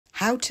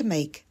How to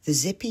make the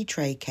Zippy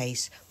tray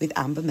case with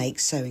Amber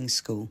Makes Sewing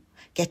School.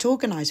 Get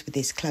organised with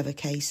this clever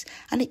case,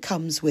 and it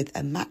comes with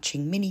a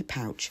matching mini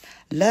pouch.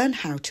 Learn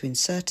how to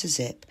insert a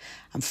zip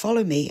and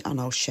follow me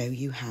and I'll show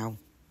you how.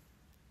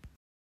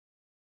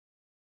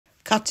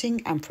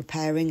 Cutting and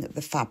preparing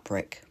the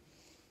fabric.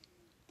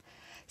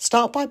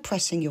 Start by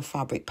pressing your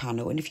fabric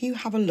panel, and if you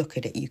have a look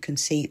at it you can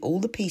see all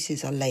the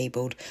pieces are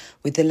labelled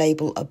with the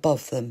label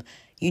above them.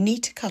 You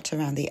need to cut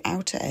around the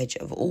outer edge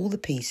of all the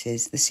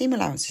pieces, the seam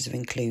allowances are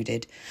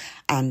included,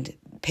 and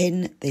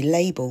pin the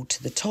label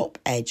to the top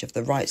edge of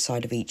the right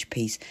side of each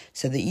piece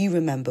so that you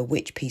remember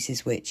which piece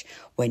is which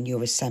when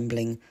you're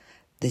assembling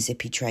the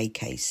Zippy tray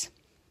case.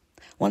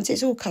 Once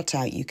it's all cut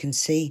out, you can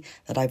see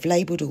that I've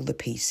labelled all the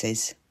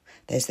pieces.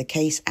 There's the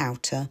case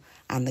outer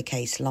and the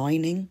case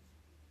lining,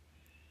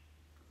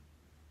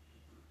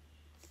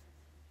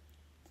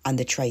 and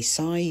the tray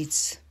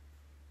sides,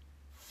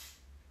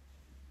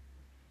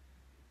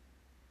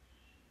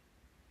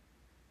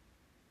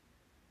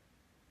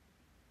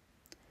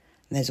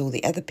 and there's all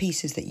the other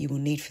pieces that you will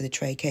need for the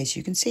tray case.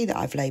 You can see that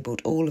I've labelled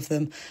all of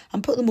them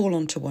and put them all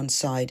onto one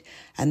side,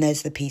 and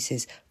there's the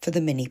pieces for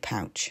the mini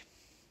pouch.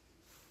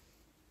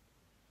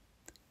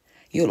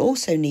 You'll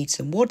also need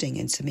some wadding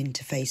and some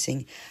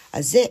interfacing,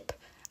 a zip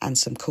and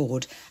some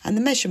cord, and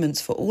the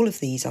measurements for all of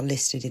these are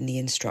listed in the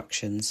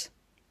instructions.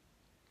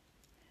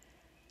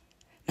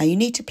 Now you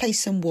need to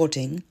place some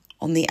wadding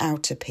on the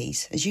outer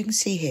piece. As you can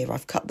see here,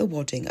 I've cut the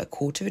wadding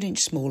 1/4 inch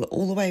smaller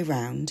all the way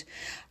around,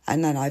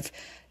 and then I've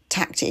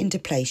tacked it into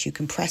place. You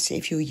can press it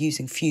if you're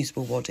using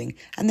fusible wadding,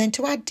 and then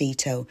to add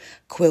detail,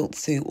 quilt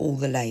through all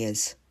the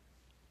layers.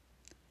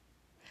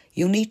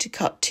 You'll need to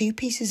cut 2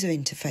 pieces of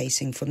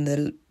interfacing from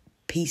the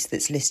piece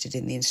that's listed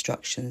in the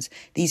instructions.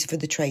 These are for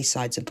the tray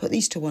sides, and put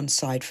these to one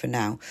side for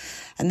now,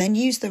 and then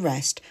use the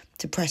rest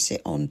to press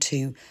it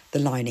onto the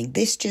lining.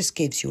 This just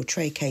gives your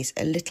tray case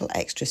a little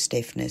extra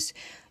stiffness,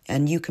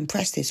 and you can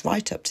press this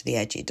right up to the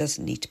edge. It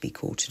doesn't need to be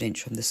 1/4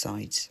 inch from the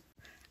sides.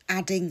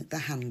 Adding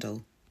the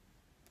handle.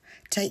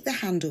 Take the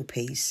handle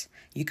piece,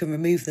 you can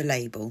remove the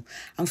label,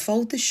 and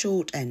fold the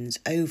short ends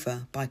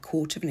over by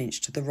 1/4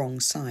 inch to the wrong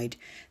side.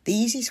 The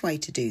easiest way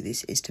to do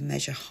this is to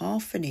measure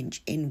 1/2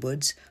 inch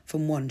inwards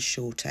from one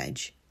short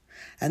edge,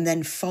 and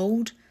then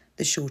fold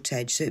the short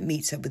edge so it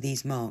meets up with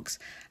these marks,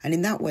 and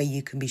in that way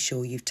you can be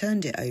sure you've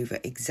turned it over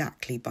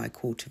exactly by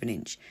 1/4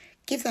 inch.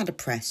 Give that a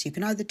press. You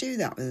can either do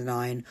that with an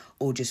iron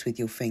or just with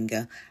your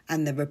finger,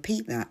 and then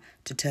repeat that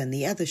to turn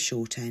the other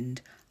short end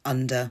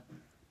under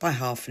by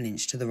 1/2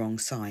 inch to the wrong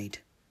side.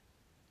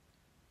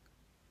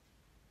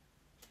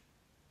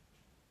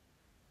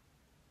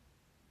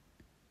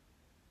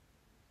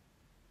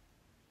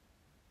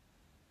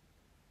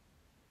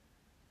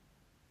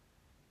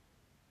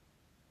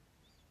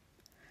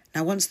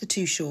 Now once the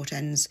 2 short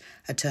ends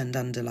are turned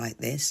under like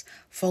this,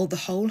 fold the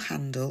whole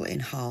handle in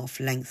half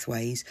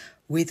lengthways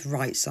with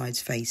right sides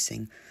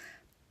facing.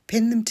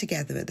 Pin them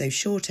together at those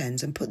short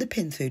ends and put the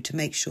pin through to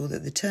make sure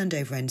that the turned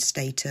over ends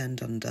stay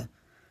turned under.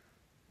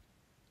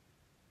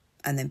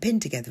 And then pin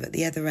together at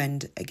the other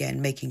end,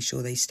 again making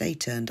sure they stay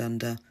turned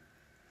under.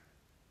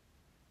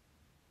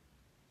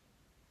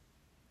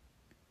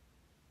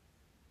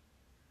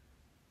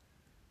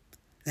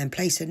 Then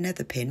place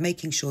another pin,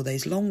 making sure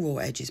those long raw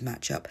edges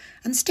match up,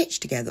 and stitch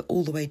together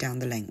all the way down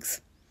the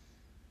length.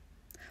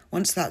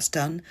 Once that's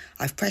done,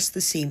 I've pressed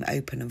the seam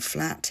open and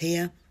flat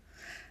here,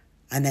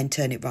 and then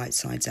turn it right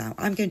sides out.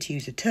 I'm going to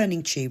use a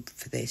turning tube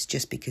for this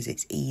just because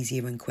it's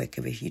easier and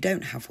quicker. If you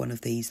don't have one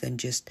of these, then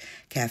just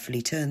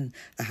carefully turn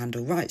the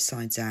handle right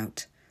sides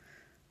out.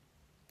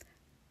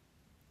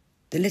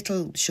 The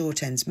little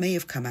short ends may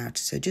have come out,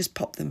 so just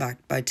pop them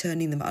back by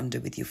turning them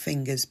under with your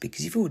fingers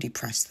because you've already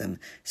pressed them,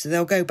 so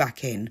they'll go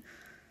back in.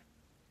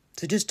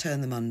 So just turn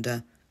them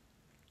under.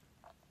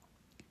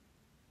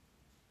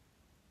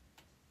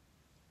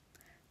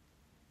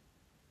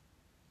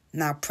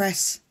 Now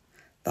press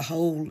the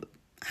whole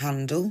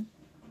handle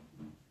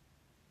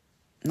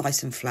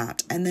nice and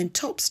flat, and then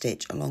top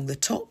stitch along the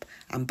top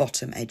and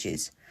bottom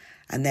edges,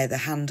 and there the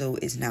handle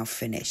is now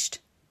finished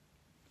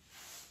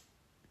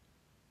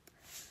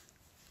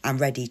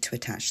and ready to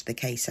attach the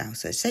case out.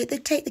 So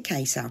take the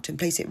case out and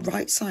place it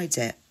right sides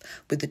up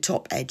with the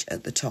top edge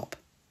at the top.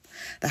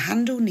 The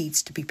handle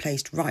needs to be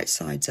placed right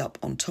sides up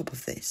on top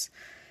of this.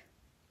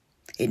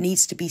 It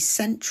needs to be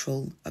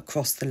central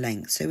across the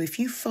length. So if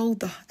you fold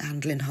the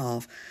handle in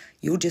half,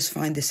 you'll just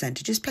find the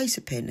centre. Just place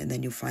a pin and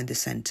then you'll find the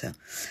centre.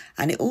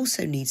 And it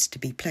also needs to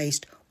be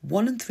placed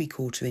 1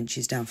 3/4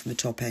 inches down from the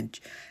top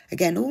edge.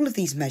 Again, all of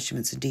these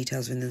measurements and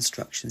details are in the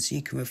instructions, so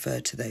you can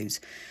refer to those.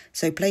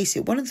 So place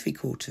it 1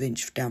 3/4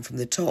 inch down from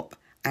the top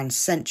and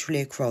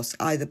centrally across,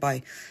 either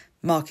by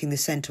marking the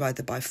centre,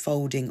 either by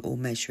folding or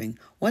measuring.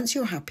 Once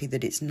you're happy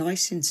that it's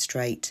nice and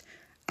straight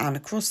and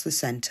across the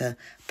centre,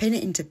 pin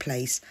it into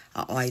place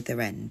at either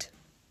end.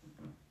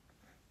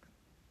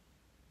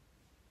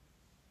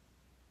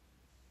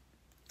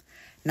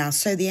 Now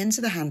sew the ends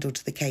of the handle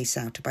to the case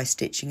outer by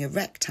stitching a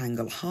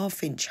rectangle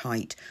 1/2 inch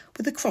height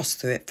with a cross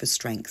through it for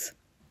strength.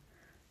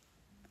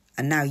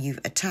 And now you've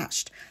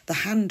attached the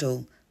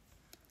handle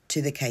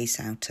to the case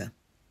outer.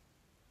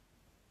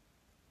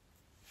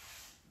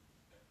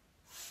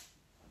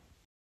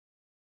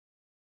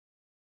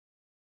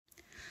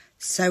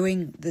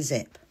 Sewing the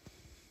zip.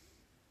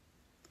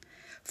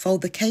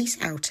 Fold the case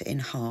outer in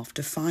half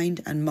to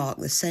find and mark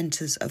the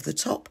centres of the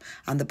top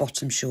and the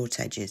bottom short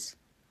edges.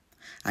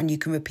 And you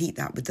can repeat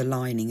that with the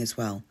lining as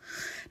well.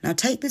 Now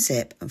take the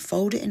zip and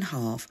fold it in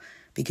half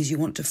because you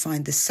want to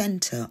find the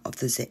centre of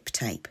the zip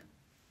tape.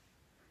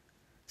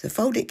 So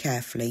fold it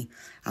carefully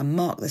and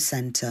mark the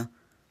centre.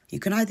 You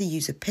can either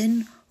use a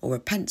pin or a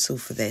pencil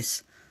for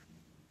this.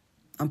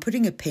 I'm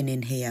putting a pin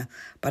in here,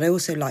 but I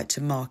also like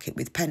to mark it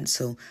with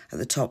pencil at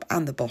the top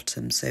and the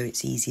bottom so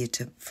it's easier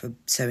for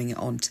sewing it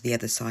on to the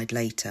other side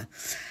later.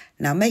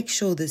 Now make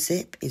sure the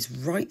zip is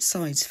right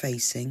sides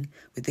facing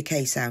with the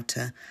case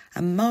outer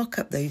and match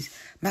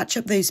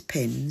up those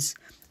pins,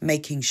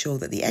 making sure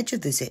that the edge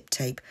of the zip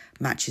tape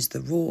matches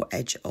the raw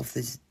edge of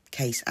the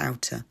case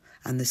outer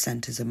and the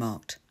centres are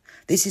marked.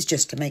 This is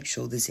just to make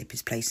sure the zip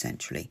is placed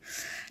centrally.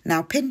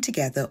 Now pin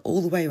together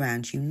all the way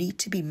around, you need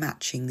to be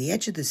matching the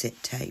edge of the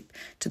zip tape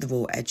to the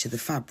raw edge of the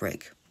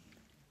fabric.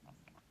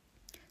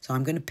 So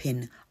I'm going to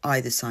pin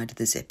either side of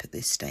the zip at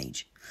this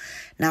stage.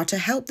 Now to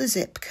help the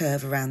zip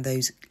curve around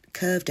those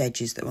curved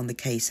edges that are on the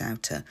case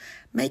outer,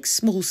 make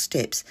small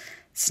snips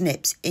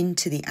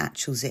into the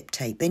actual zip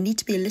tape. They need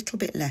to be a little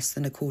bit less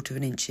than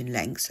 1/4 inch in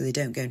length so they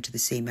don't go into the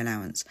seam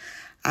allowance,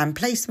 and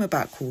place them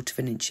about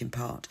 1/4 inch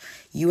apart.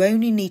 You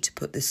only need to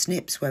put the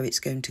snips where it's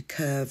going to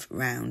curve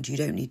round. You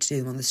don't need to do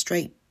them on the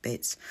straight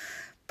bits.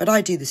 But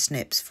I do the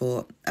snips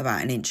for about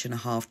 1.5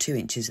 inches, 2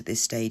 inches at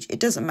this stage. It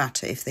doesn't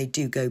matter if they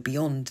do go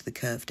beyond the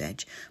curved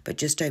edge, but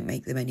just don't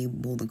make them any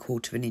more than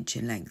 1/4 inch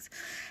in length.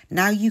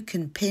 Now you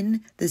can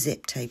pin the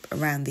zip tape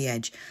around the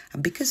edge,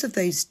 and because of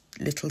those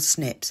little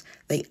snips,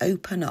 they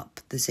open up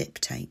the zip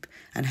tape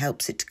and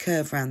helps it to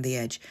curve around the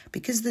edge.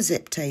 Because the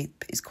zip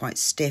tape is quite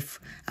stiff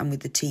and with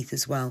the teeth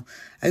as well,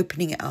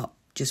 opening it up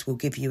just will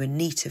give you a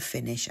neater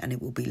finish and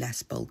it will be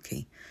less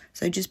bulky.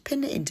 So just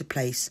pin it into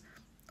place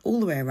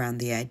all the way around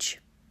the edge.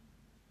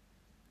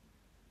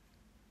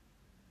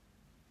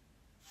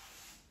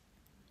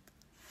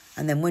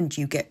 And then when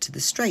you get to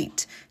the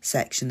straight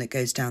section that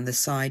goes down the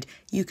side,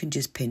 you can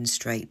just pin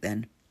straight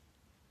then.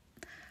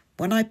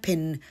 When I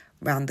pin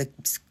round the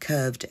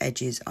curved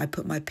edges, I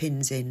put my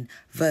pins in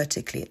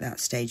vertically at that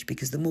stage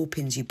because the more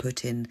pins you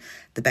put in,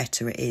 the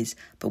better it is.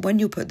 But when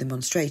you put them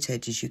on straight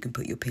edges, you can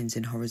put your pins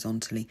in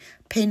horizontally.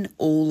 Pin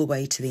all the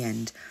way to the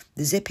end.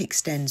 The zip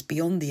extends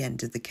beyond the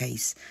end of the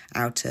case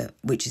outer,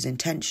 which is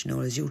intentional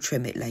as you'll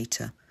trim it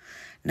later.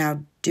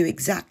 Now do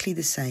exactly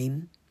the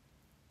same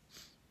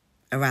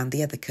around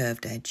the other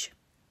curved edge.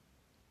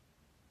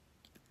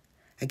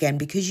 Again,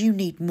 because you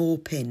need more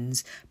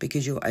pins,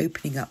 because you're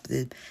opening up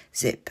the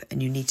zip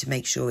and you need to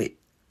make sure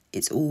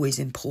it's always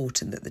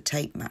important that the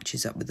tape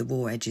matches up with the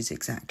raw edges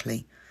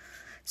exactly.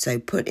 So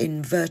put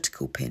in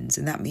vertical pins,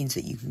 and that means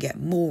that you can get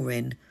more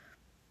in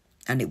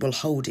and it will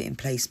hold it in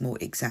place more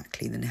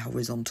exactly than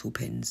horizontal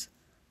pins.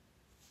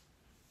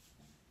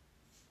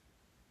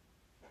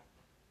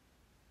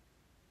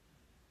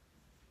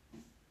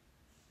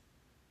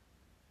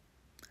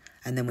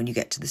 And then when you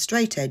get to the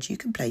straight edge, you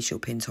can place your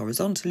pins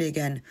horizontally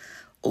again,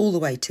 all the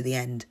way to the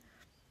end.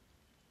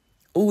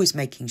 Always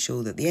making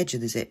sure that the edge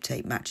of the zip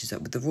tape matches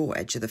up with the raw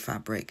edge of the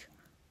fabric.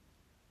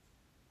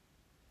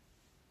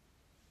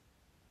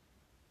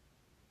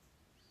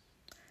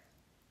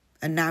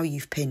 And now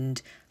you've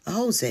pinned the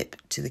whole zip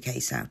to the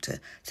case outer.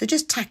 So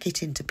just tack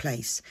it into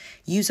place.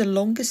 Use a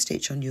longer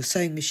stitch on your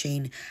sewing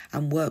machine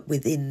and work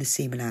within the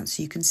seam allowance.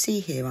 So you can see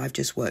here I've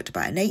just worked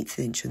about 1/8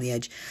 inch on the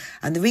edge.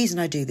 And the reason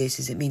I do this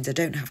is it means I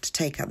don't have to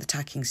take out the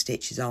tacking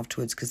stitches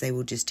afterwards because they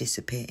will just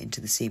disappear into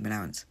the seam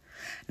allowance.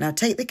 Now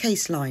take the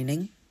case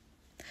lining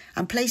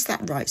and place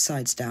that right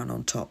sides down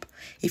on top.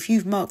 If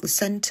you've marked the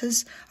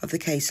centres of the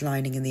case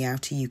lining in the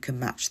outer, you can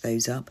match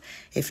those up.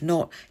 If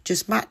not,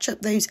 just match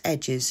up those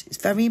edges. It's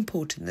very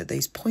important that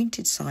those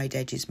pointed side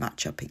edges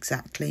match up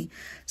exactly.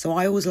 So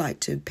I always like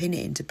to pin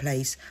it into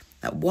place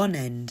at one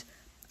end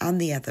and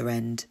the other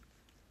end.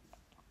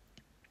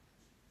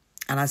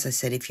 And as I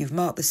said, if you've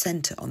marked the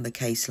centre on the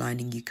case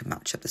lining, you can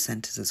match up the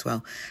centres as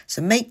well.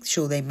 So make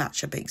sure they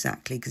match up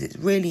exactly because it's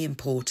really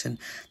important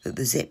that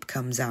the zip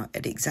comes out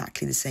at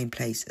exactly the same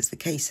place as the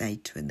case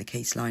outer and the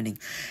case lining.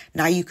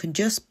 Now you can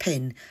just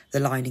pin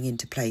the lining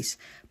into place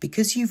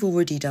because you've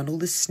already done all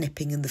the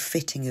snipping and the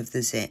fitting of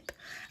the zip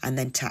and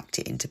then tacked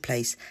it into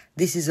place.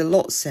 This is a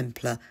lot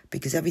simpler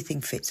because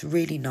everything fits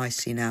really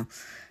nicely now.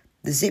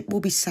 The zip will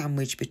be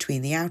sandwiched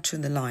between the outer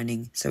and the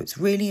lining, so it's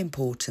really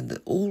important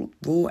that all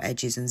raw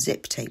edges and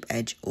zip tape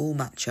edge all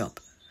match up.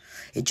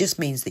 It just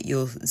means that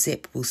your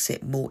zip will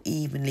sit more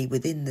evenly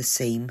within the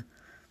seam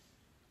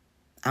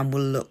and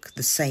will look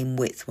the same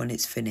width when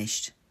it's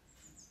finished.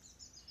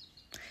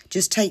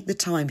 Just take the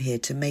time here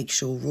to make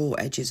sure raw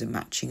edges are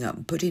matching up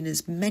and put in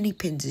as many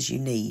pins as you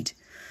need,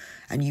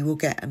 and you will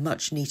get a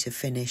much neater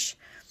finish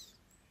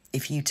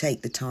if you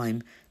take the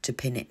time to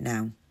pin it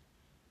now.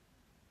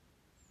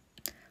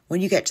 When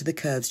you get to the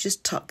curves,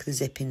 just tuck the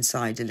zip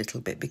inside a little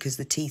bit because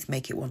the teeth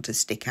make it want to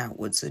stick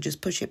outwards, so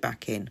just push it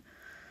back in.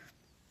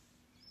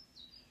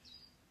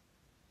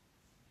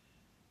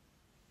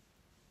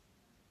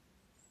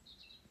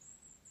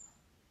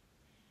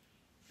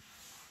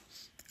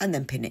 And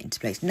then pin it into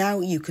place.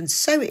 Now you can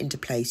sew it into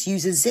place,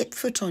 use a zip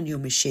foot on your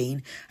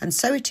machine and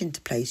sew it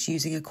into place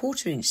using a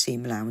 1/4 inch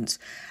seam allowance,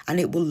 and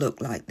it will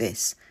look like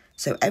this.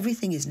 So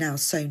everything is now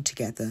sewn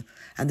together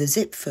and the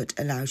zip foot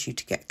allows you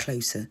to get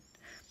closer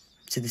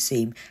to the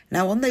seam.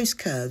 Now on those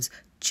curves,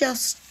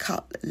 just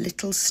cut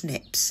little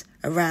snips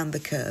around the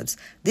curves.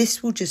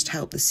 This will just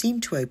help the seam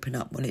to open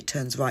up when it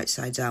turns right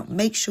sides out.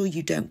 Make sure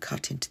you don't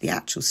cut into the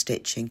actual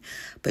stitching,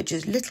 but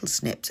just little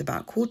snips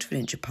about 1/4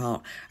 inch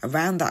apart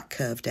around that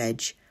curved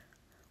edge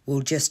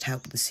will just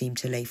help the seam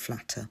to lay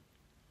flatter.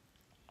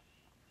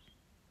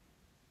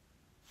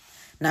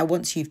 Now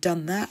once you've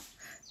done that,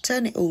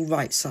 turn it all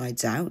right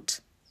sides out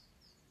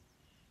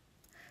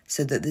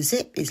so that the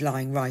zip is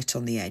lying right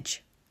on the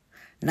edge.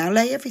 Now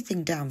lay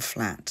everything down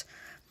flat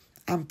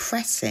and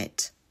press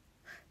it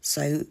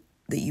so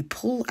that you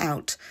pull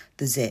out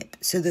the zip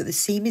so that the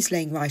seam is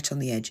laying right on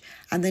the edge.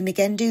 And then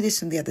again, do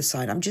this on the other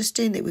side. I'm just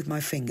doing it with my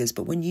fingers,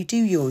 but when you do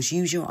yours,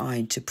 use your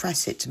iron to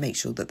press it to make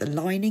sure that the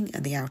lining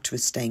and the outer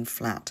is staying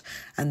flat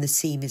and the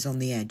seam is on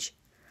the edge.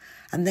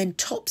 And then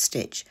top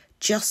stitch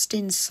just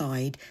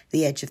inside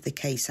the edge of the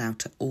case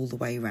outer all the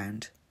way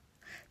around.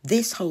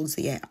 This holds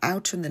the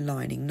outer and the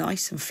lining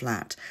nice and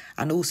flat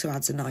and also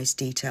adds a nice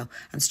detail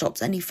and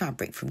stops any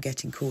fabric from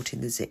getting caught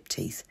in the zip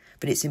teeth.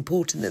 But it's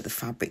important that the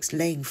fabric's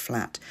laying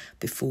flat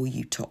before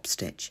you top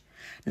stitch.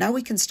 Now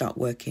we can start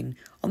working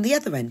on the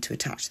other end to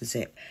attach the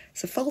zip.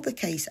 So fold the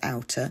case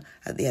outer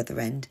at the other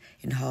end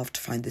in half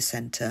to find the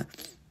centre,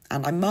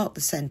 and I mark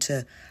the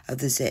centre of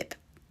the zip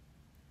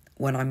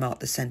when I marked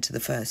the centre the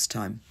first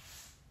time.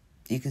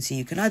 You can see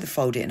you can either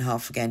fold it in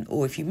half again,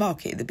 or if you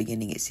mark it at the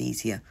beginning it's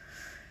easier.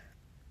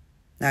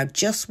 Now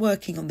just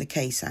working on the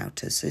case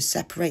outer, so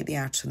separate the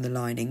outer from the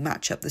lining,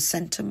 match up the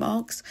centre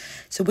marks.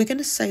 So we're going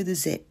to sew the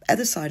zip,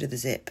 other side of the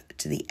zip,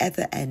 to the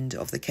other end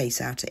of the case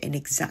outer in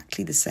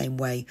exactly the same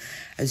way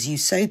as you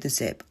sewed the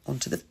zip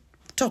onto the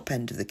top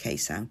end of the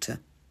case outer.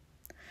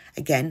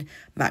 Again,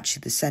 match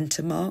the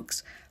centre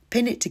marks,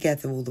 pin it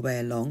together all the way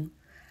along,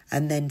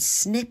 and then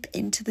snip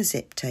into the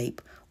zip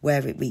tape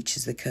where it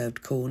reaches the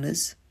curved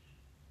corners.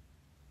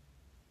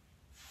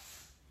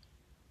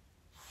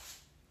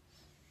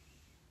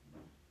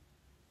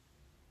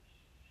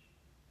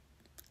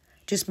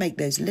 Just make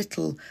those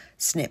little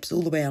snips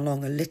all the way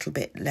along a little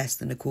bit less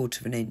than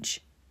 1/4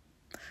 inch.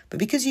 But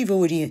because you've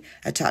already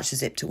attached the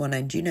zip to one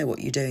end, you know what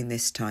you're doing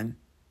this time.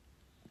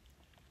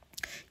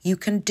 You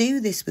can do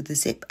this with the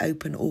zip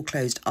open or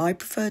closed. I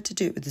prefer to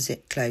do it with the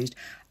zip closed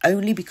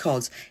only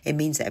because it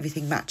means that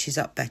everything matches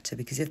up better,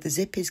 because if the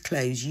zip is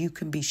closed, you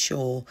can be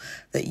sure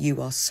that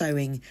you are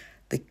sewing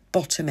the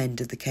bottom end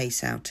of the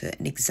case outer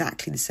in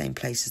exactly the same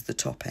place as the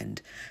top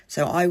end.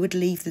 So I would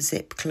leave the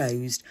zip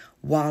closed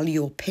while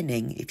you're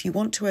pinning. If you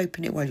want to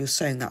open it while you're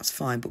sewing, that's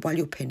fine, but while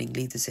you're pinning,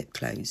 leave the zip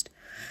closed.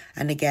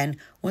 And again,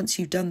 once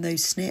you've done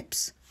those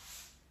snips,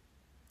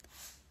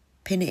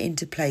 pin it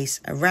into place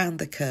around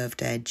the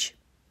curved edge,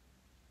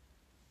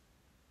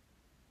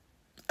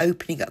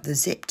 opening up the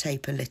zip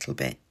tape a little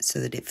bit so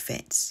that it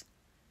fits.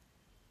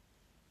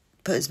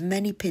 Put as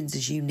many pins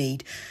as you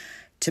need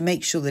to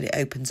make sure that it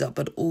opens up,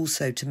 but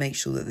also to make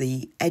sure that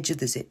the edge of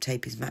the zip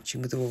tape is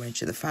matching with the raw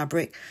edge of the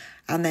fabric,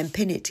 and then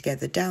pin it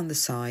together down the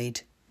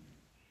side.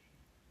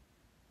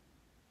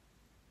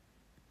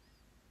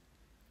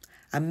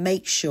 And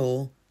make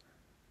sure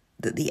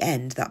that the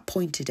end, that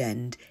pointed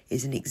end,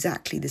 is in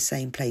exactly the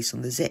same place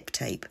on the zip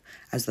tape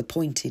as the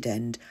pointed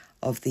end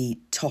of the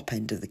top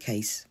end of the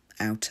case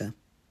outer.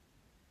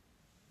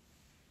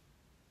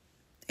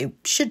 It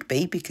should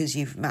be, because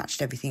you've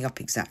matched everything up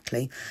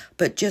exactly,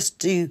 but just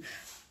do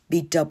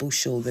be double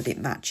sure that it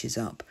matches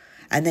up.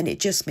 And then it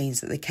just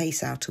means that the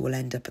case outer will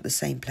end up at the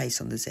same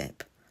place on the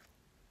zip.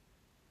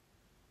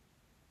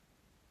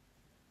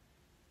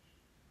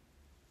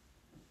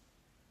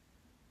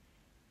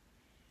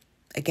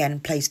 Again,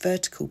 place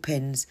vertical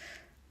pins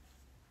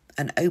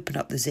and open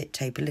up the zip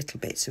tape a little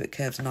bit so it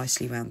curves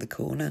nicely around the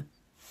corner.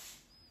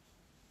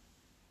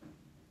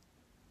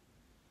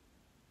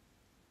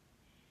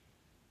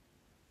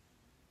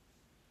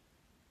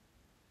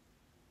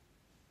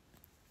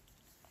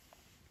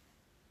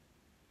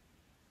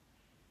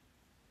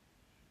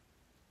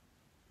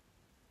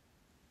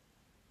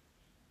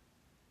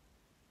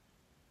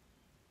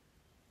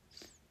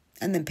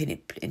 And then pin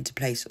it into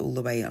place all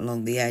the way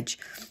along the edge,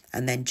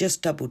 and then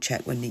just double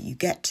check when you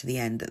get to the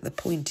end that the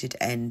pointed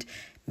end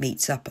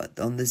meets up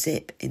on the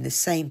zip in the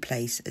same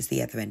place as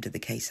the other end of the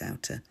case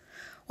outer.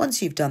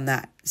 Once you've done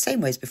that, same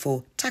way as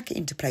before, tack it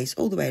into place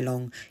all the way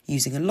along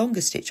using a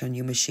longer stitch on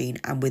your machine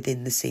and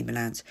within the seam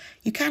allowance.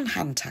 You can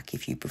hand tack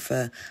if you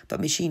prefer,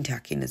 but machine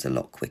tacking is a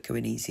lot quicker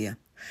and easier.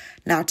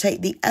 Now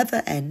take the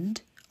other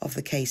end of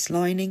the case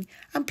lining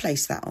and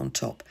place that on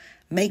top.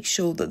 Make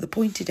sure that the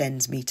pointed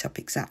ends meet up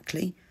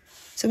exactly.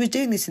 So we're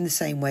doing this in the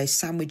same way,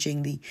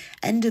 sandwiching the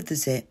end of the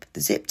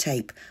zip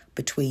tape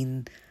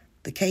between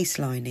the case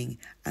lining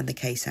and the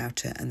case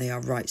outer, and they are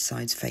right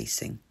sides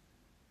facing.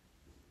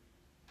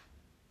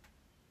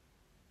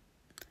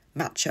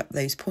 Match up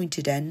those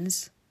pointed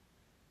ends.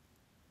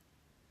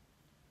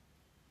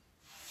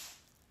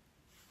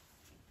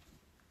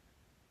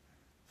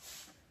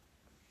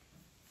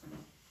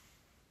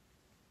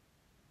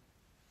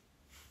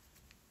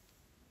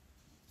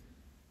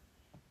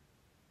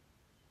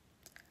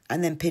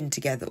 And then pin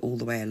together all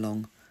the way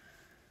along.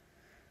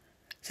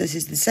 So this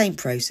is the same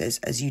process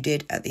as you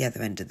did at the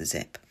other end of the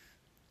zip.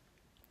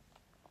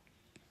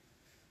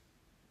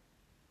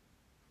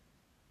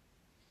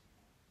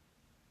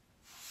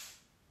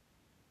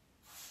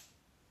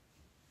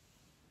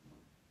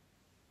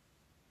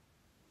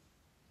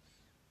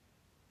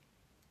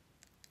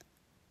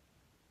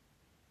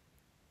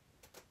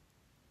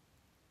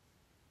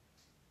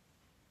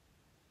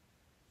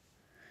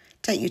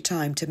 Take your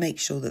time to make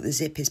sure that the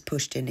zip is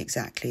pushed in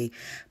exactly,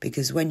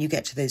 because when you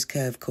get to those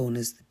curved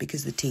corners,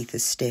 because the teeth are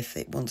stiff,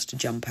 it wants to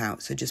jump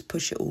out. So just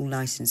push it all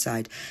nice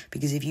inside,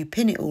 because if you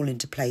pin it all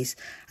into place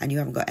and you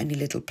haven't got any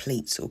little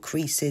pleats or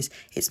creases,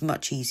 it's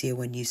much easier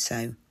when you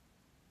sew.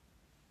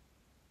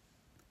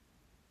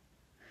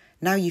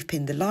 Now you've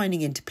pinned the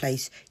lining into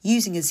place,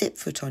 using a zip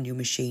foot on your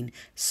machine,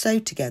 sew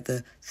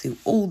together through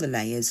all the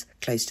layers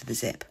close to the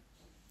zip.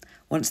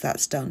 Once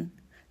that's done,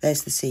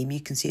 there's the seam.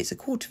 You can see it's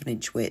 1/4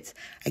 inch width.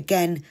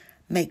 Again,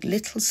 make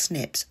little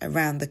snips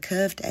around the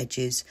curved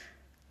edges,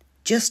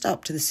 just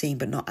up to the seam,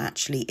 but not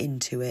actually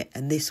into it.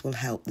 And this will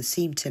help the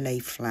seam to lay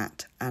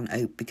flat and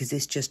open, because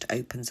this just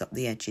opens up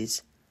the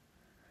edges.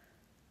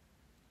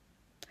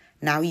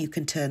 Now you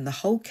can turn the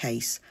whole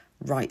case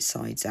right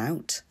sides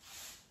out.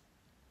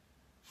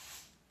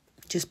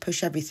 Just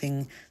push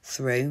everything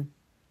through.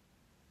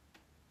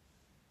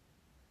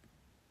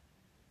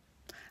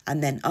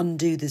 And then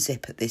undo the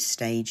zip at this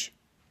stage.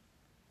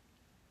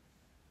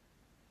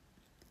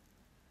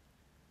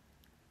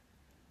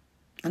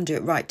 Undo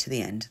it right to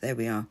the end. There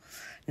we are.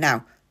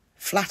 Now,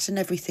 flatten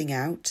everything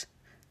out.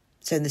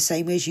 So in the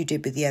same way as you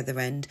did with the other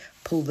end,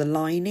 pull the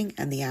lining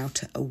and the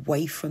outer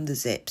away from the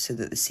zip so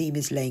that the seam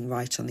is laying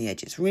right on the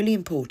edge. It's really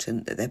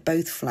important that they're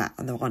both flat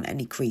and there aren't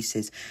any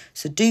creases.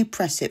 So do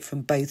press it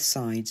from both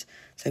sides.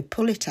 So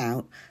pull it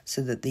out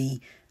so that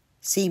the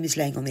seam is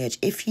laying on the edge.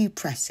 If you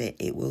press it,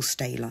 it will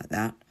stay like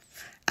that.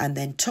 And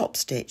then top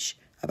stitch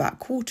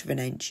about 1/4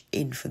 inch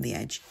in from the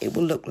edge. It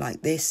will look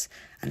like this,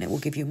 and it will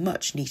give you a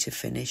much neater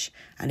finish,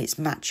 and it's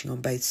matching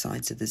on both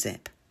sides of the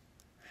zip.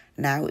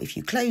 Now, if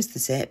you close the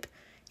zip,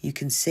 you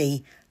can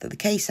see that the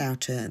case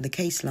outer and the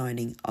case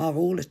lining are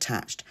all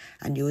attached,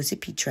 and your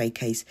zippy tray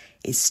case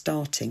is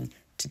starting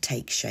to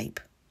take shape.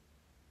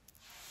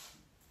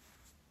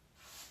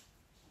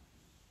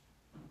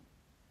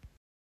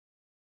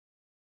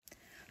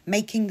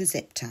 Making the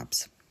zip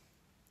tabs.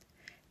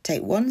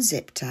 Take one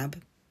zip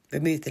tab,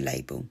 remove the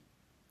label,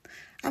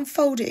 and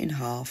fold it in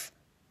half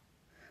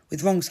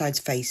with wrong sides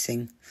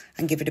facing,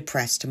 and give it a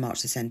press to mark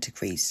the centre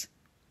crease.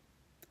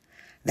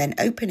 Then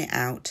open it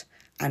out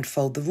and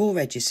fold the raw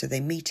edges so they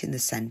meet in the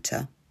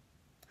centre.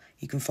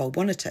 You can fold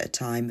one at a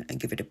time and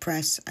give it a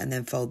press, and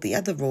then fold the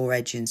other raw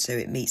edge in so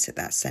it meets at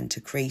that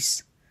centre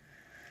crease,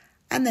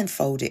 and then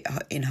fold it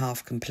in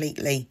half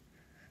completely,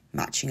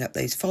 matching up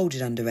those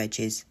folded under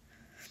edges.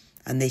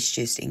 And this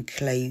just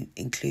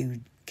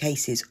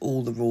cases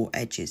all the raw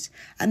edges,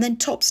 and then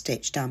top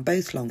stitch down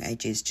both long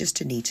edges just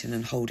to neaten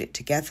and hold it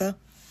together.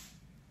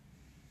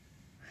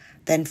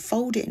 Then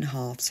fold it in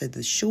half so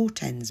the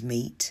short ends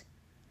meet,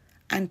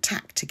 and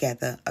tack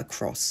together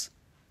across.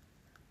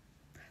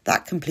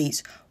 That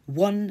completes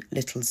one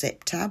little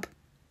zip tab.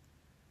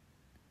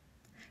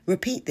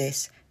 Repeat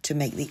this to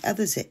make the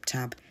other zip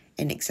tab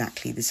in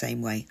exactly the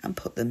same way, and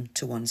put them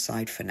to one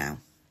side for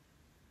now.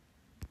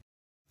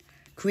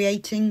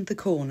 Creating the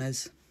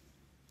corners.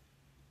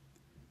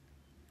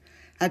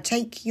 Now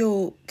take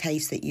your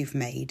case that you've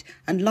made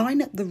and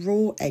line up the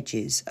raw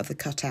edges of the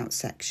cut-out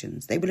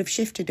sections. They will have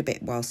shifted a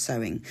bit while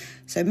sewing,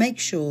 so make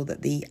sure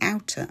that the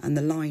outer and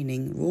the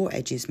lining raw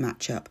edges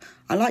match up.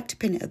 I like to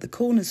pin it at the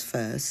corners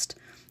first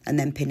and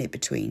then pin it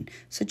between.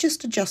 So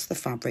just adjust the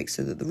fabric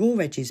so that the raw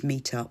edges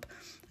meet up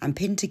and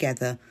pin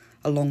together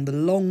along the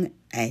long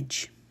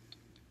edge.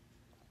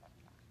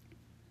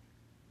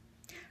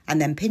 And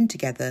then pin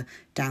together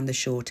down the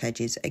short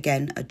edges,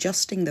 again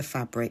adjusting the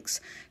fabrics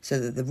so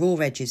that the raw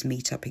edges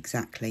meet up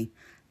exactly,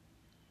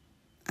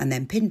 and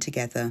then pin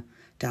together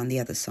down the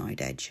other side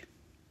edge.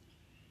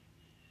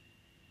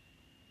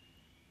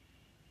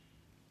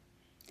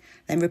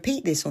 Then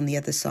repeat this on the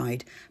other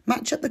side.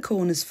 Match up the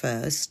corners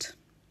first,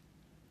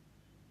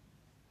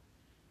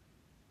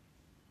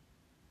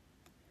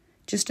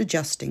 just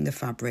adjusting the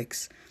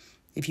fabrics.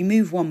 If you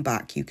move one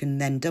back, you can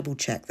then double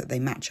check that they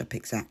match up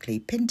exactly.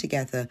 Pin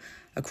together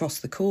across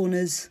the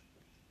corners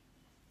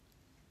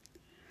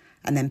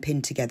and then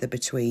pin together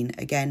between,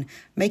 again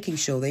making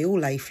sure they all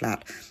lay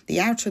flat.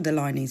 The outer of the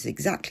lining is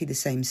exactly the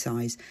same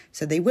size,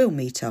 so they will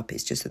meet up.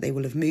 It's just that they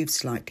will have moved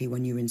slightly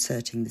when you're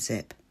inserting the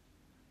zip.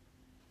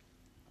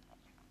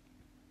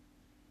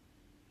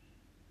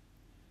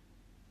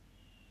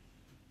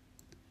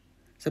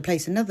 So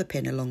place another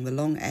pin along the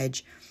long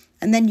edge,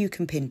 and then you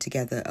can pin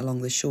together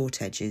along the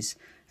short edges,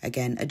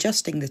 again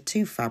adjusting the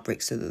two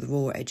fabrics so that the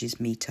raw edges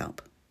meet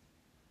up.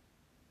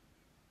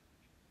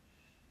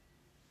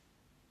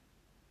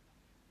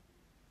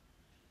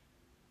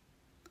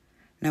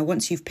 Now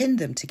once you've pinned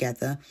them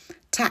together,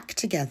 tack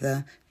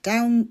together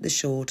down the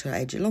short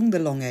edge, along the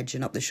long edge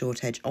and up the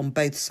short edge on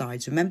both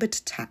sides. Remember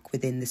to tack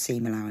within the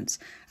seam allowance,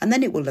 and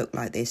then it will look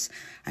like this,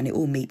 and it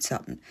all meets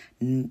up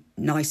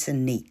nice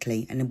and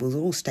neatly, and it will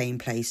all stay in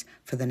place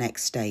for the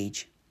next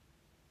stage.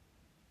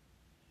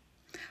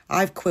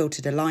 I've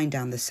quilted a line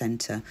down the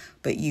centre,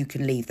 but you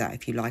can leave that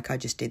if you like. I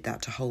just did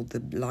that to hold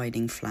the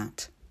lining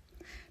flat.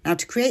 Now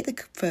to create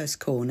the first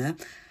corner,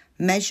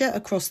 measure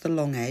across the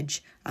long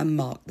edge and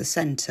mark the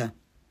centre.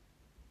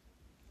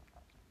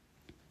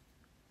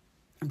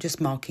 I'm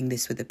just marking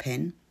this with a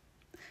pin,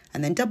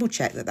 and then double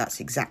check that that's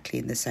exactly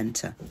in the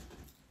centre.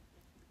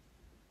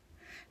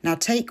 Now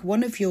take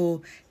one of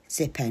your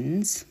zip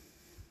ends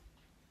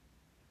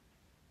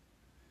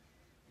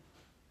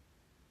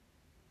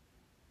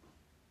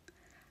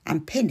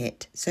and pin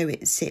it so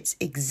it sits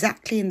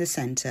exactly in the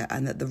centre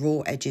and that the raw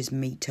edges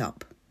meet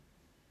up.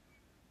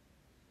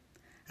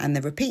 And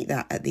then repeat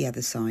that at the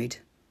other side.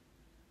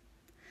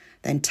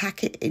 Then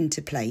tack it into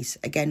place,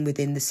 again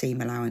within the seam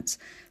allowance,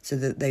 so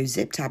that those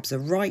zip tabs are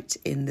right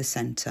in the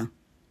centre.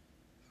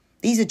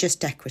 These are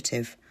just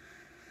decorative,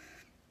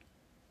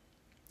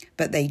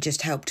 but they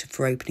just help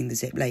for opening the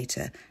zip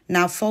later.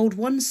 Now fold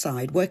one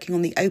side, working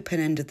on the open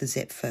end of the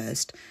zip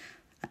first,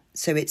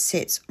 so it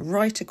sits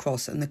right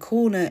across, and the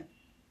corner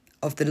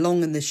of the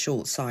long and the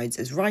short sides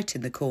is right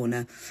in the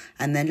corner,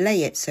 and then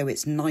lay it so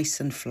it's nice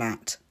and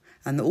flat,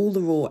 and all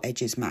the raw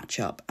edges match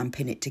up, and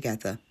pin it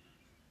together.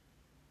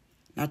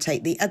 Now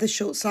take the other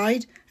short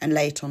side and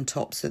lay it on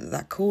top so that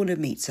that corner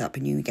meets up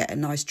and you get a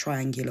nice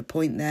triangular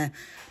point there.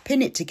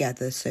 Pin it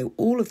together so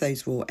all of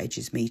those raw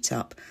edges meet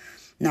up.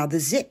 Now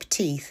the zip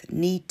teeth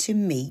need to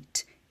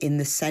meet in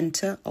the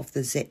centre of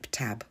the zip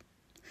tab.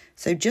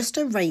 So just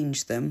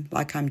arrange them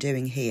like I'm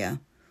doing here,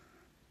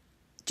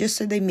 just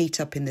so they meet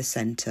up in the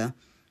centre,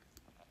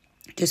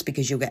 just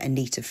because you'll get a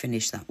neater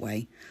finish that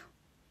way.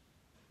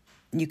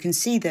 You can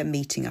see them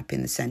meeting up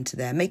in the centre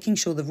there, making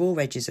sure the raw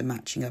edges are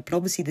matching up. And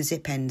obviously the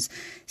zip ends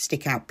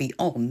stick out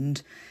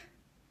beyond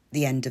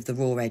the end of the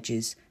raw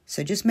edges.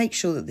 So just make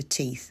sure that the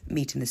teeth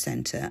meet in the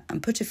centre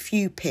and put a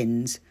few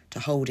pins to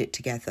hold it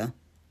together.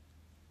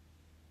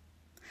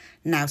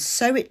 Now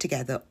sew it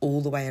together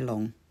all the way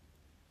along.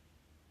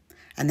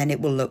 And then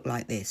it will look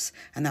like this.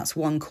 And that's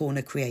one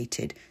corner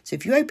created. So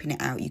if you open it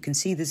out, you can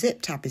see the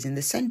zip tab is in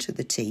the centre of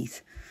the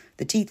teeth.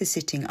 The teeth are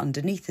sitting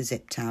underneath the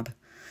zip tab,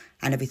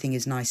 and everything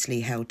is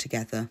nicely held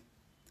together.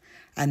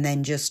 And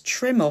then just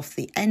trim off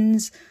the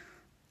ends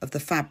of the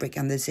fabric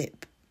and the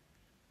zip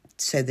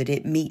so that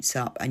it meets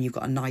up and you've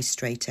got a nice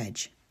straight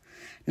edge.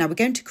 Now we're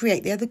going to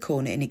create the other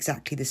corner in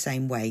exactly the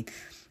same way.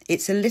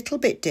 It's a little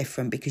bit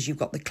different because you've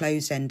got the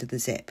closed end of the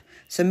zip.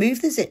 So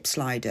move the zip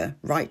slider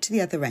right to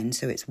the other end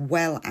so it's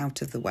well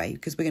out of the way,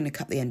 because we're going to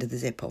cut the end of the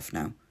zip off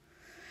now.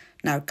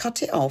 Now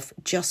cut it off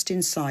just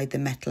inside the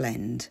metal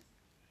end.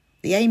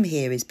 The aim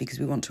here is because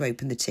we want to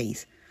open the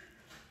teeth.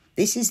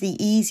 This is the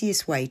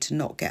easiest way to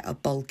not get a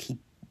bulky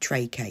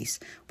tray case.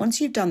 Once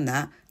you've done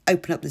that,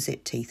 open up the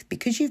zip teeth.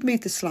 Because you've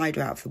moved the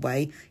slider out of the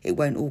way, it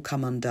won't all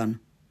come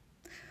undone.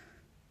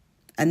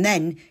 And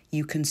then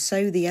you can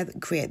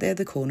create the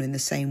other corner in the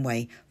same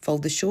way.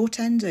 Fold the short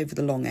end over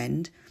the long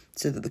end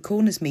so that the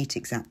corners meet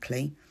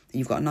exactly. And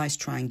you've got a nice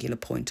triangular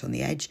point on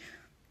the edge.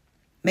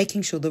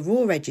 Making sure the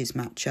raw edges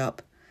match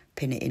up,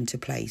 pin it into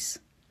place.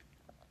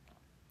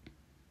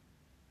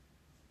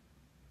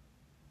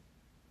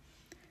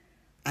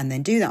 And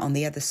then do that on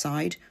the other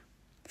side.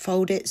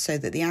 Fold it so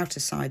that the outer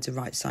sides are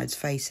right sides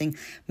facing.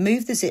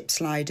 Move the zip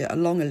slider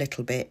along a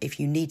little bit if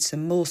you need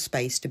some more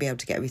space to be able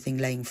to get everything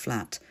laying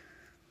flat.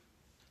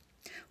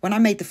 When I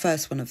made the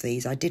first one of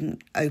these, I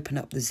didn't open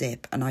up the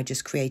zip and I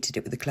just created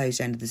it with the closed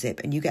end of the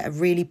zip, and you get a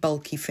really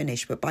bulky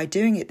finish. But by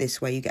doing it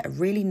this way, you get a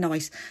really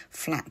nice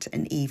flat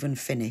and even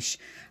finish.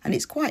 And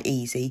it's quite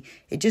easy.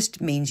 It just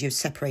means you're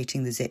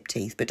separating the zip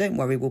teeth. But don't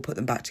worry, we'll put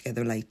them back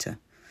together later.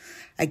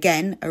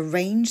 Again,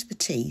 arrange the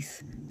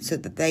teeth so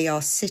that they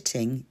are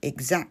sitting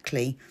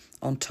exactly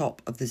on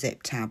top of the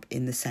zip tab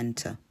in the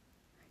centre.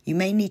 You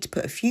may need to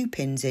put a few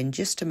pins in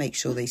just to make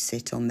sure they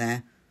sit on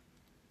there.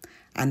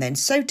 And then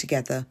sew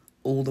together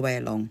all the way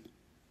along.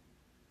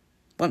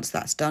 Once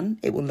that's done,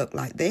 it will look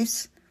like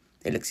this.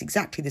 It looks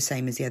exactly the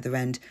same as the other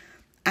end.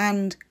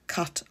 And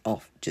cut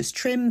off. Just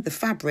trim the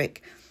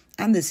fabric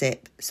and the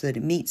zip so that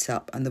it meets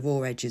up and the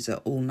raw edges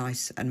are all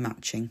nice and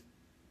matching.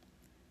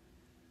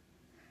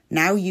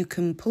 Now you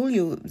can pull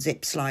your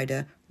zip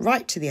slider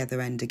right to the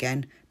other end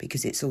again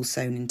because it's all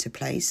sewn into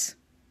place.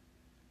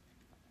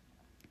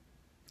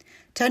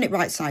 Turn it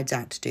right sides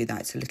out to do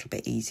that, it's a little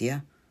bit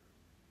easier.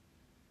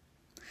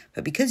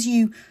 But because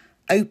you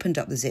opened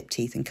up the zip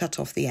teeth and cut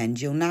off the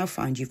end, you'll now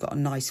find you've got a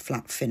nice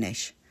flat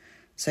finish.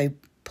 So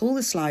pull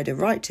the slider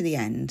right to the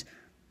end.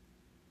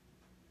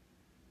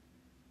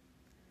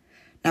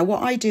 Now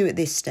what I do at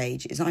this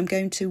stage is I'm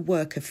going to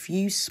work a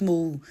few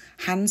small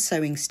hand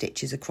sewing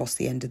stitches across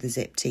the end of the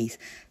zip teeth.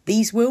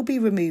 These will be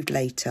removed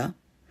later,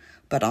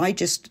 but I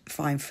just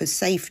find for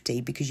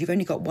safety, because you've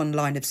only got one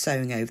line of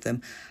sewing over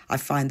them, I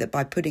find that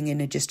by putting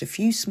in just a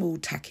few small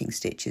tacking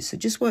stitches, so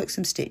just work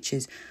some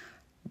stitches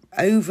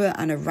over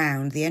and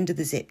around the end of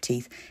the zip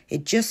teeth,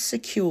 it just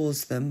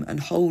secures them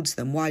and holds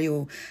them while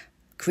you're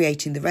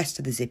creating the rest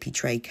of the zippy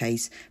tray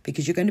case,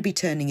 because you're going to be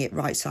turning it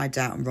right sides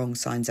out and wrong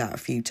sides out a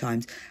few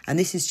times, and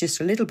this is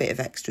just a little bit of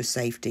extra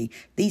safety.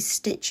 These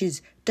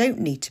stitches don't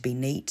need to be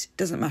neat,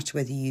 doesn't matter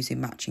whether you're using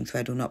matching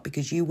thread or not,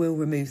 because you will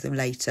remove them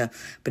later,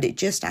 but it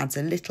just adds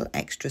a little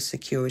extra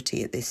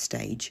security at this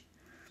stage.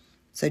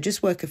 So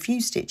just work a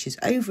few stitches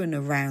over and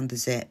around the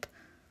zip,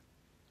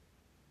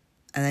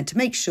 and then to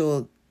make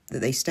sure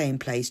that they stay in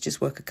place,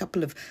 just work a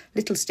couple of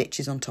little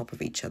stitches on top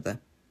of each other.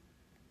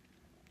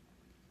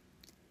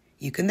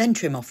 You can then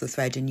trim off the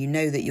thread and you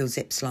know that your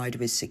zip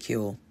slider is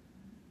secure.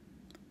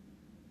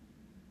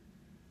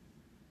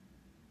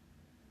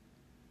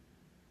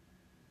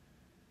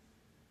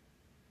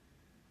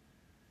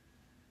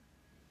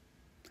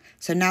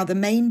 So now the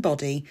main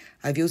body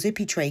of your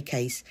zippy tray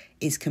case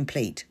is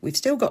complete. We've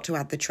still got to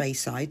add the tray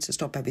sides to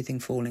stop everything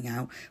falling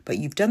out, but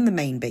you've done the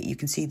main bit. You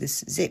can see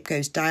this zip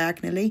goes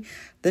diagonally.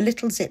 The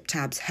little zip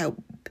tabs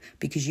help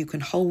because you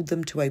can hold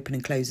them to open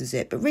and close the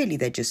zip, but really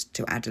they're just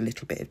to add a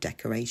little bit of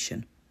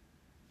decoration.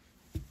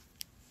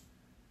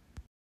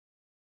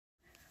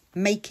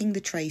 Making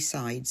the tray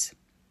sides.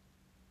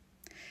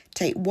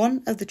 Take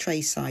one of the tray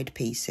side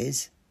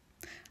pieces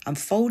and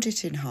fold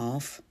it in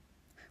half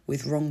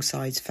with wrong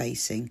sides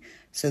facing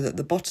so that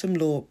the bottom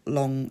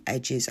long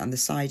edges and the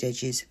side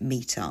edges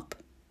meet up,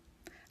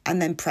 and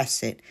then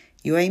press it.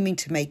 You're aiming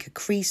to make a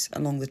crease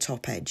along the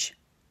top edge.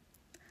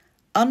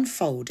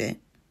 Unfold it,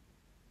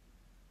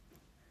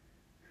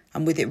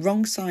 and with it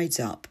wrong sides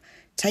up,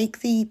 take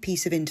the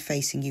piece of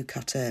interfacing you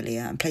cut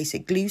earlier and place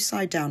it glue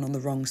side down on the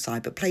wrong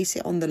side, but place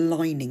it on the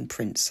lining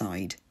print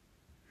side.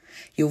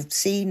 You'll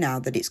see now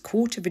that it's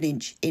 1/4 of an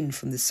inch in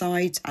from the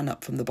sides and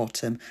up from the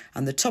bottom,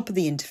 and the top of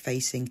the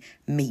interfacing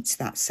meets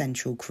that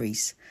central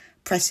crease.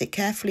 Press it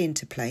carefully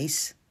into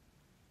place.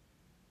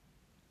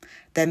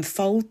 Then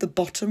fold the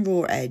bottom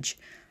raw edge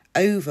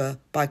over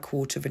by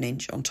 1/4 of an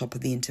inch on top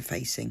of the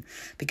interfacing.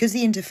 Because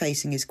the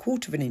interfacing is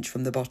 1/4 of an inch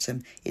from the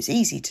bottom, it's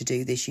easy to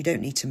do this. You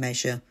don't need to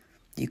measure.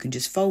 You can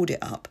just fold it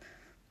up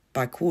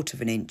by 1/4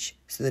 of an inch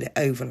so that it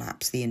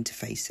overlaps the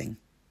interfacing.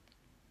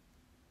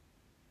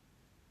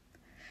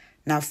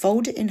 Now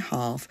fold it in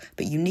half,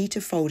 but you need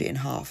to fold it in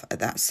half at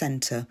that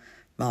centre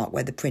mark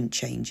where the print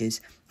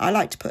changes. I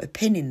like to put a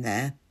pin in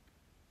there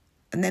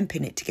and then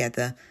pin it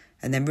together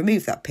and then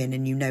remove that pin,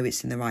 and you know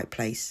it's in the right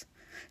place.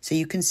 So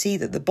you can see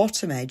that the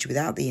bottom edge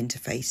without the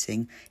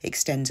interfacing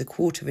extends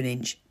 1/4 of an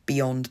inch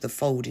beyond the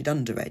folded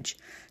under edge.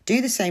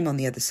 Do the same on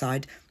the other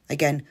side.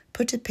 Again,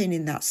 put a pin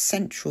in that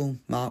central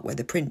mark where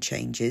the print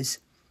changes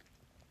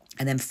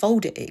and then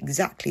fold it at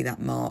exactly that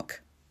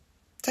mark.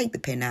 Take the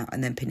pin out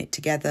and then pin it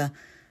together,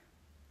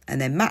 and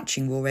then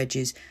matching raw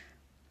edges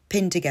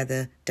pin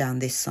together down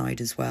this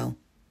side as well.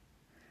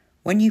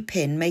 When you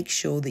pin, make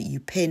sure that you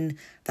pin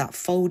that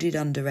folded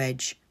under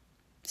edge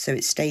so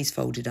it stays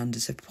folded under,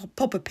 so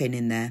pop a pin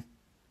in there.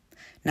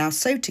 Now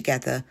sew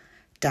together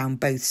down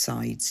both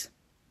sides.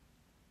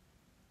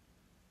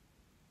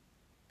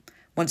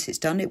 Once it's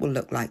done, it will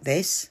look like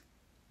this.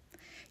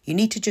 You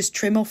need to just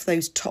trim off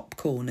those top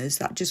corners.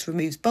 That just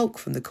removes bulk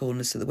from the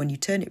corners so that when you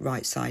turn it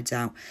right sides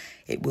out,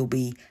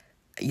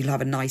 you'll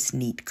have a nice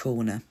neat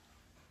corner.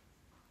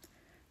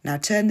 Now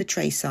turn the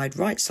tray side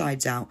right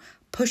sides out,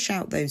 push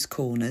out those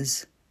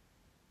corners.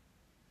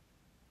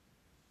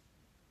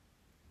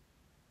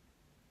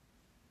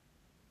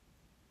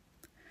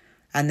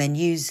 And then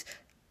use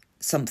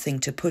something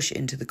to push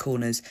into the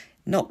corners.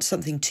 Not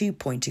something too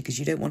pointy because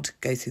you don't want to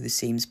go through the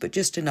seams, but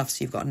just enough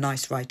so you've got a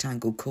nice right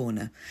angled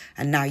corner.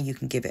 And now you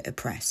can give it a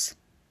press.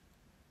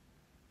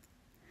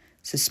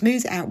 So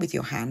smooth it out with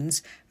your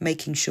hands,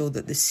 making sure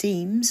that the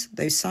seams,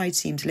 those side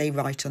seams, lay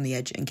right on the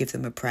edge, and give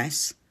them a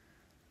press.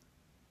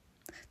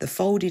 The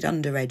folded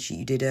under edge that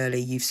you did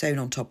earlier, you've sewn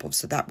on top of,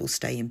 so that will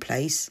stay in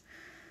place.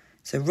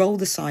 So roll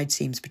the side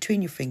seams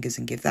between your fingers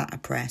and give that a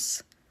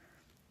press.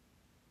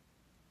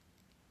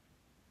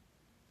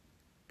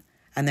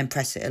 And then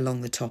press it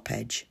along the top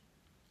edge,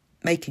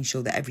 making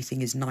sure that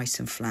everything is nice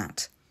and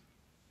flat.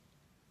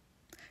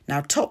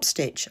 Now top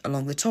stitch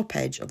along the top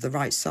edge of the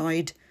right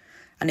side,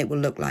 and it will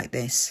look like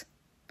this.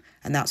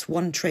 And that's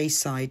one tray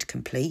side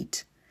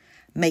complete.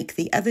 Make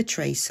the other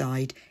tray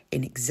side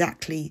in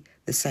exactly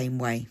the same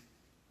way.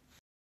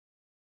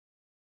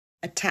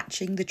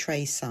 Attaching the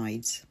tray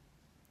sides.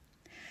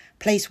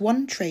 Place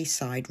one tray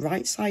side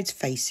right sides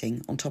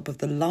facing on top of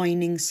the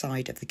lining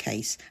side of the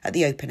case at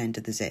the open end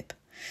of the zip,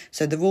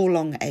 so the raw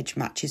long edge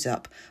matches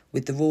up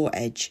with the raw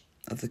edge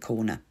of the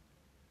corner.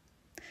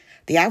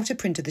 The outer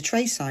print of the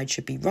tray side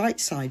should be right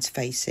sides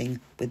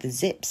facing with the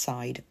zip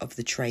side of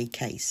the tray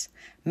case.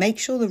 Make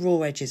sure the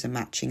raw edges are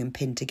matching and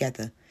pinned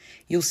together.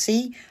 You'll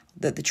see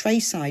that the tray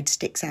side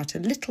sticks out a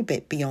little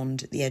bit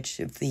beyond the edge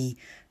of the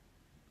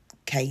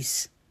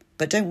case,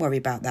 but don't worry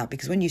about that,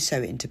 because when you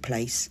sew it into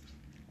place,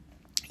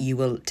 you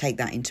will take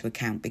that into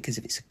account because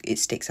if it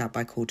sticks out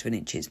by 1/4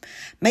 inches.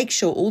 Make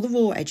sure all the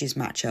raw edges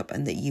match up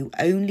and that you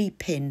only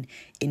pin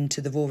into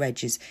the raw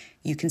edges.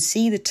 You can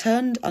see the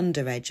turned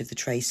under edge of the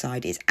tray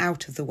side is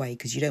out of the way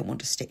because you don't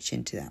want to stitch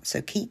into that.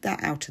 So keep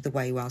that out of the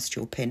way whilst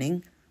you're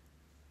pinning.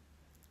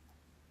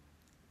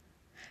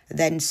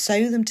 Then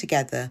sew them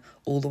together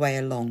all the way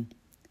along.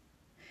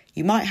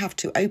 You might have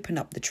to open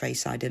up the tray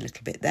side a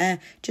little bit there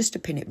just to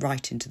pin it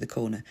right into the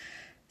corner.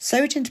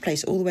 Sew it into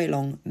place all the way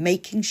along,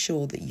 making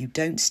sure that you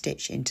don't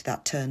stitch into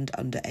that turned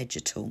under edge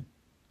at all.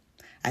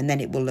 And then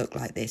it will look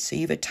like this. So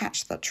you've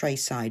attached that tray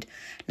side.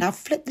 Now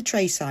flip the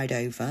tray side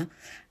over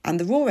and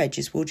the raw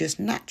edges will just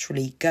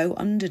naturally go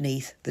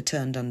underneath the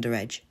turned under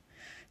edge.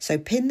 So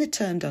pin the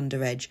turned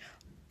under edge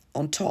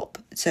on top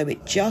so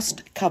it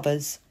just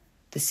covers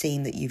the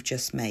seam that you've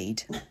just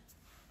made.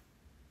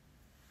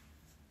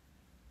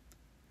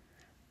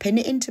 Pin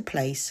it into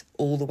place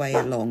all the way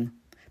along.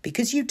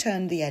 Because you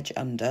turned the edge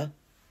under,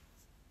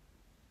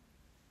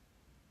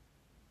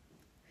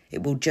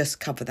 it will just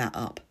cover that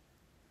up.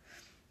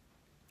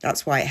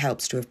 That's why it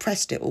helps to have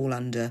pressed it all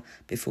under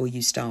before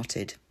you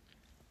started.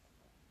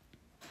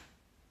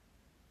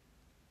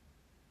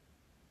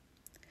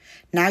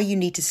 Now you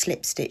need to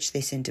slip stitch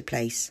this into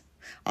place.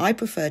 I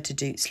prefer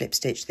to slip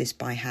stitch this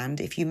by hand.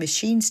 If you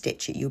machine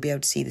stitch it, you'll be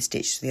able to see the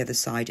stitch to the other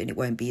side and it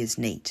won't be as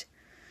neat.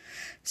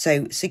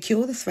 So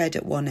secure the thread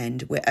at one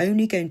end. We're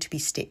only going to be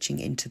stitching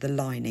into the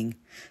lining.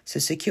 So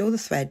secure the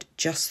thread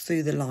just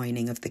through the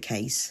lining of the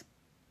case.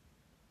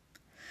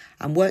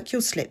 And work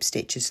your slip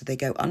stitches so they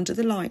go under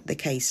the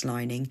case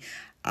lining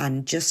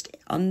and just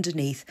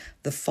underneath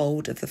the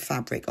fold of the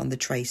fabric on the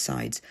tray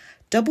sides.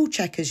 Double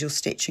check as you're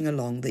stitching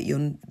along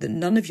that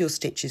none of your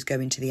stitches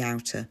go into the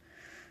outer.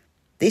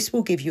 This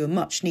will give you a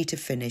much neater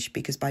finish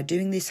because by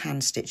doing this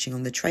hand stitching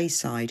on the tray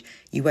side,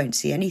 you won't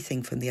see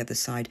anything from the other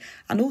side,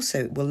 and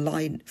also it will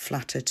line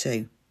flatter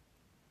too.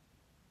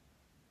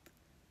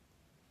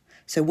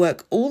 So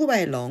work all the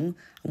way along,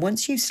 and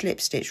once you've slip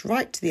stitched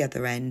right to the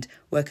other end,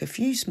 work a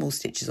few small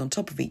stitches on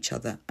top of each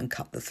other and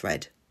cut the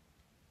thread.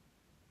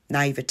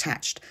 Now you've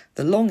attached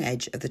the long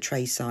edge of the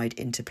tray side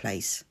into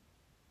place.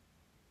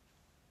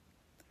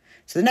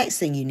 So the next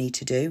thing you need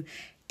to do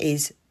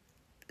is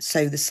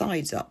sew the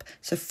sides up.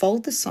 So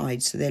fold the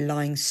sides so they're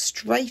lying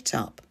straight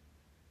up.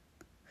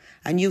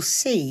 And you'll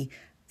see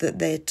that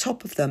the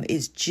top of them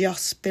is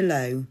just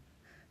below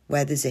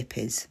where the zip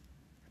is.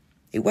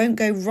 It won't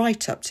go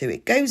right up to,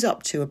 it goes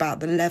up to about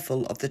the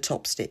level of the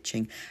top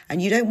stitching,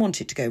 and you don't want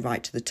it to go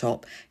right to the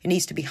top. It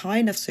needs to be high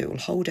enough so it will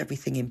hold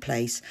everything in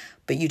place,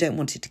 but you don't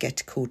want it to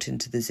get caught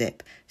into the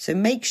zip. So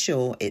make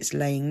sure it's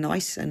laying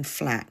nice and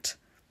flat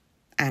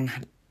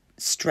and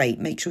straight.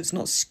 Make sure it's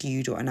not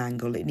skewed or an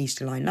angle. It needs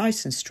to lie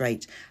nice and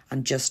straight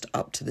and just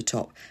up to the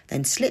top.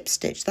 Then slip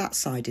stitch that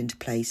side into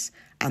place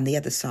and the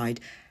other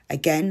side.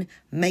 Again,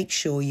 make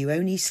sure you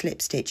only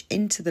slip stitch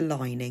into the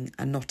lining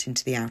and not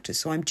into the outer.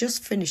 So I'm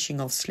just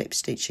finishing off slip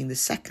stitching the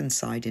second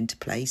side into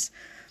place.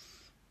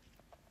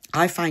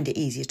 I find it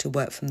easier to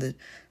work from the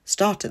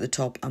start at the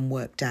top and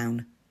work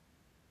down.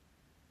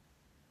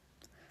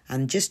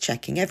 And just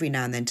checking every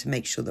now and then to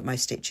make sure that my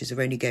stitches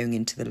are only going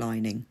into the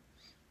lining.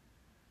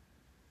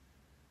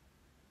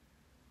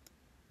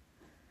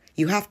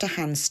 You have to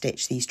hand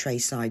stitch these tray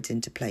sides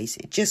into place.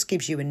 It just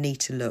gives you a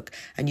neater look.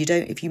 And you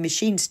don't, if you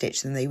machine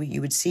stitch them,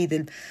 you would see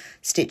the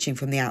stitching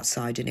from the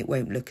outside and it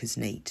won't look as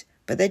neat.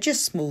 But they're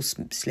just small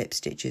slip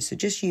stitches, so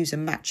just use a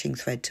matching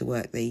thread to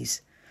work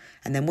these.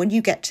 And then when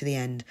you get to the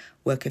end,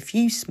 work a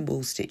few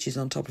small stitches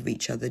on top of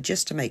each other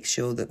just to make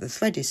sure that the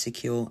thread is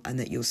secure and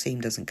that your seam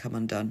doesn't come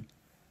undone.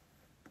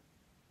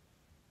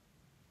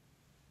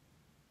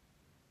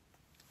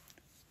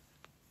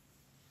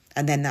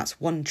 And then that's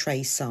one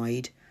tray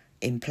side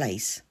in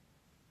place,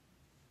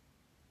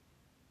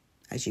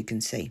 as you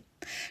can see.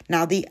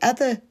 Now the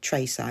other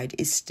tray side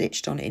is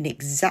stitched on in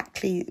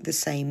exactly the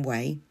same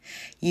way.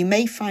 You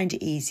may find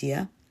it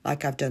easier,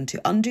 like I've done,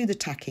 to undo the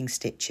tacking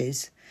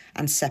stitches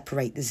and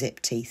separate the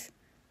zip teeth.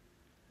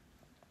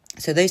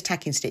 So those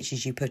tacking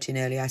stitches you put in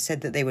earlier, I said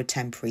that they were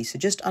temporary, so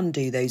just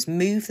undo those,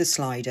 move the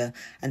slider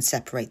and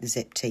separate the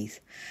zip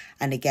teeth.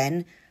 And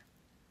again,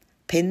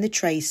 pin the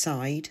tray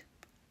side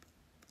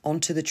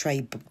onto the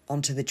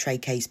tray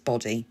case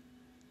body,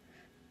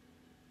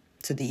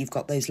 so that you've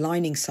got those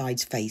lining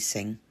sides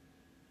facing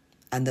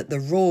and that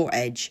the raw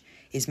edge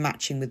is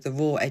matching with the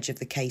raw edge of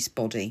the case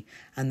body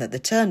and that the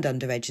turned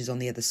under edge is on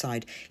the other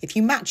side. If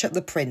you match up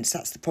the prints,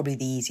 that's probably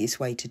the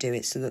easiest way to do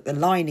it, so that the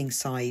lining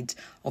side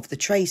of the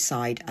tray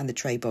side and the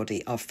tray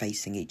body are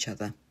facing each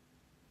other.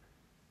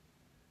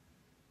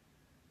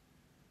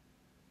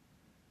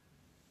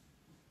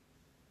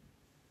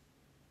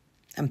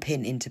 And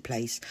pin into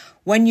place.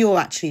 When you're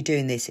actually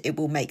doing this, it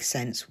will make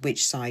sense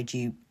which side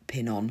you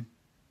pin on.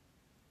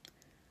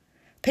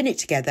 Pin it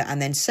together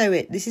and then sew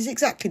it. This is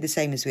exactly the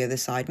same as the other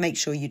side. Make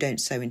sure you don't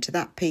sew into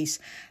that piece.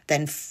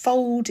 Then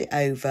fold it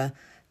over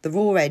the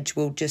raw edge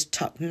will just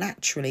tuck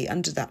naturally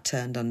under that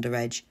turned under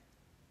edge.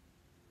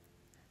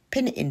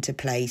 Pin it into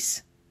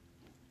place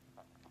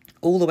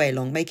all the way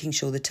along, making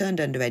sure the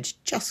turned under edge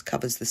just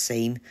covers the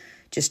seam,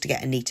 just to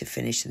get a neater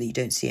finish so that you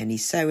don't see any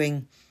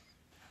sewing.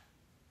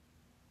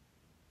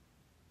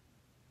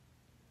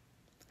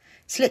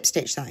 Slip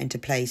stitch that into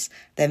place,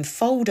 then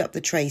fold up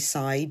the tray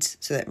sides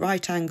so that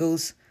right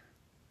angles,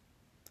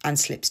 and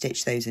slip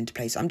stitch those into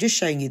place. I'm just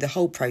showing you the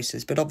whole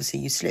process, but obviously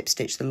you slip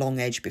stitch the long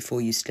edge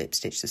before you slip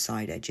stitch the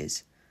side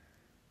edges.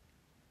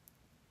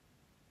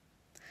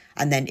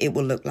 And then it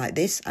will look like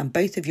this, and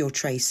both of your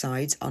tray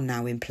sides are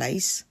now in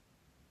place.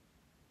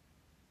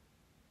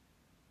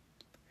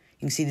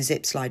 You can see the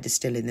zip slider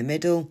still in the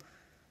middle.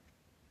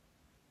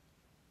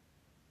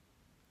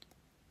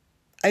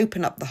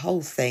 Open up the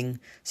whole thing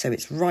so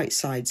it's right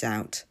sides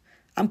out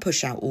and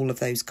push out all of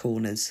those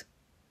corners.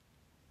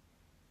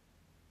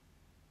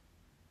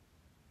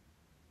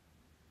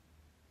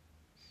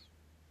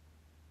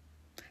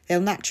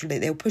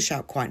 They'll push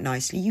out quite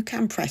nicely. You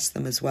can press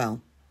them as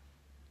well.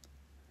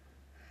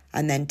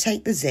 And then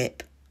take the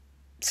zip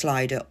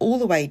slider all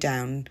the way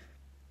down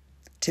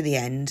to the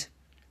end.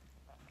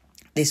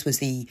 This was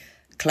the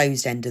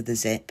closed end of the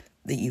zip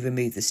that you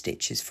remove the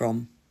stitches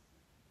from.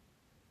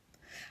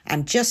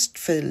 And just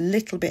for a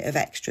little bit of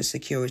extra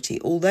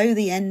security, although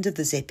the end of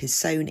the zip is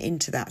sewn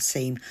into that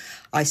seam,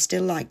 I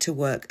still like to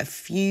work a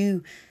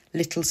few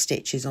little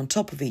stitches on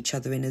top of each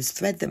other in a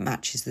thread that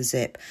matches the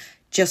zip,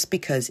 just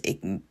because it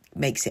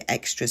makes it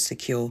extra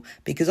secure.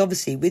 Because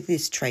obviously with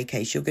this tray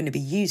case, you're going to be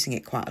using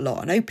it quite a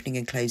lot and opening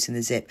and closing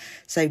the zip.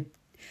 So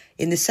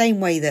in the same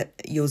way that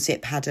your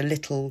zip had a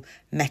little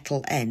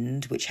metal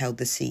end which held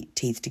the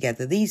teeth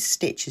together, these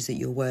stitches that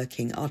you're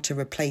working are to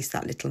replace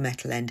that little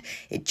metal end.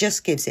 It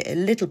just gives it a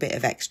little bit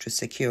of extra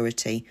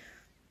security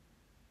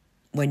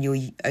when you're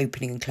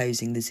opening and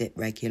closing the zip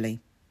regularly.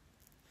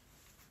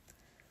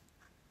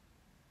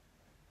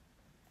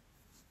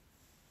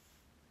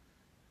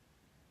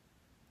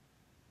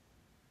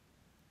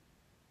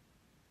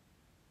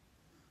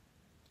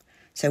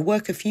 So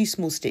work a few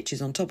small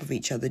stitches on top of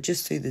each other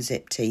just through the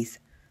zip teeth.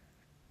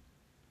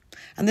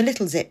 And the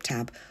little zip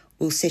tab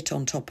will sit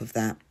on top of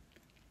that,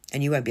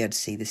 and you won't be able to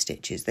see the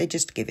stitches. They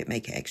just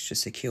make it extra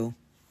secure.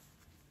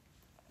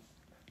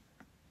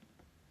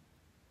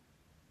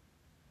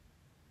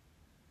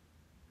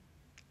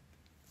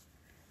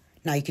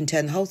 Now you can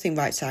turn the whole thing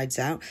right sides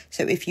out.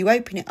 So if you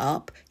open it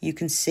up, you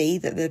can see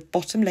that the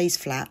bottom lays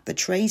flat. The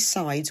tray's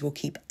sides will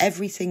keep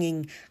everything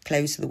in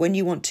close so that when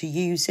you want to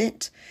use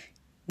it,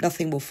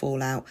 nothing will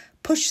fall out.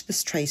 Push the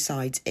tray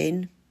sides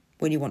in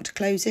when you want to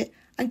close it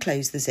and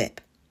close the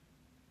zip.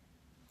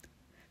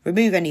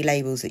 Remove any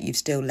labels that you've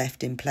still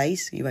left in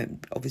place. You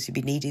won't obviously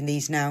be needing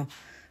these now.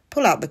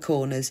 Pull out the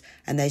corners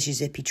and there's your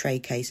zippy tray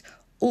case,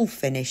 all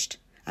finished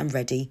and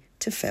ready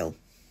to fill.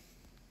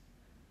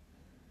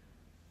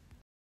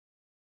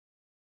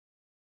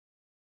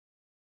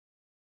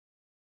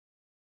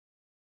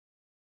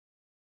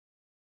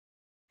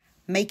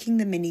 Making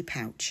the mini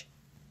pouch.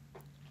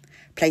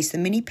 Place the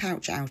mini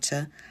pouch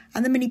outer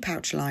and the mini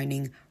pouch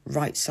lining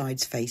right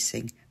sides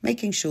facing,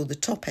 making sure the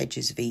top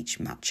edges of each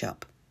match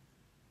up.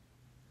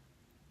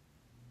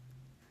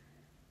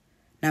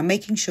 Now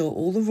making sure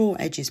all the raw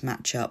edges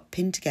match up,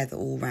 pin together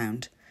all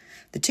round.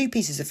 The two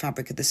pieces of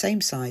fabric are the same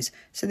size,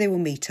 so they will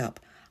meet up.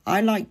 I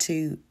like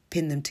to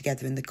pin them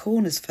together in the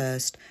corners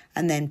first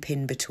and then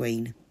pin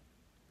between.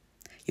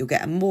 You'll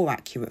get a more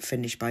accurate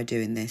finish by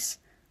doing this.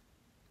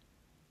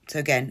 So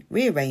again,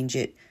 rearrange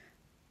it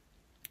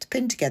to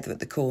pin together at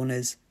the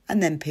corners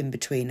and then pin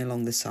between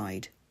along the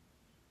side.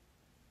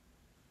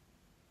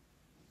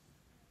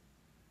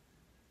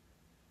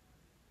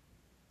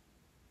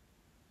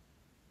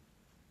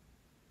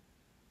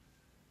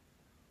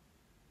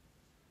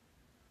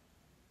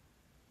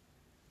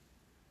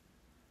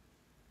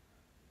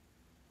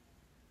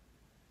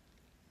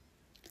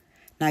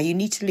 Now you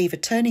need to leave a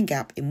turning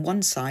gap in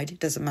one side, it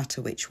doesn't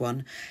matter which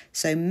one,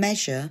 so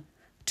measure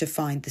to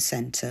find the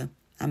centre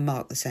and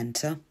mark the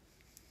centre.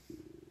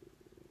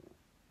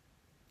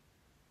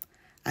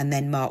 And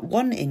then mark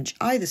 1 inch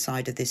either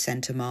side of this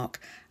centre mark,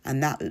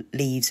 and that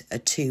leaves a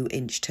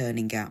 2-inch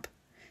turning gap.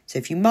 So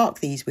if you mark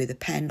these with a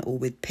pen or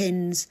with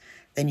pins,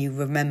 then you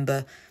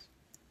remember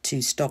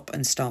to stop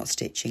and start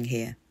stitching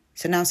here.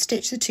 So now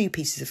stitch the two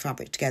pieces of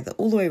fabric together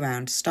all the way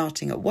around,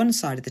 starting at one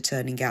side of the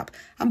turning gap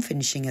and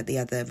finishing at the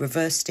other,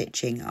 reverse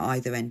stitching at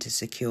either end to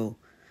secure.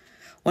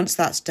 Once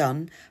that's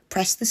done,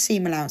 press the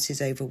seam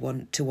allowances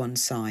over to one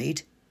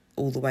side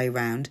all the way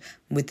around.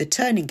 With the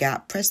turning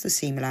gap, press the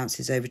seam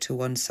allowances over to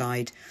one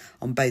side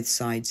on both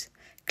sides.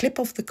 Clip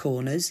off the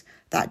corners.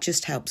 That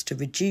just helps to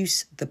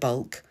reduce the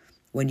bulk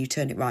when you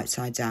turn it right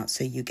sides out,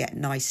 so you get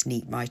nice,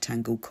 neat right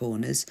angle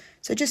corners.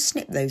 So just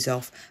snip those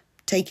off,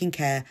 taking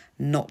care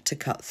not to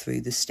cut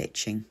through the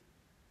stitching.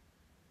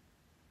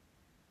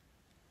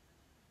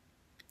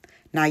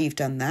 Now you've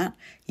done that,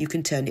 you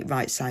can turn it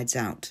right sides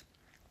out.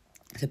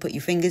 So put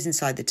your fingers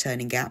inside the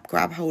turning gap,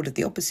 grab hold of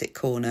the opposite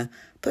corner,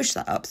 push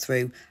that up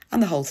through,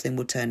 and the whole thing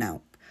will turn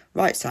out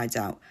right sides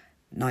out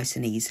nice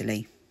and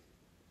easily.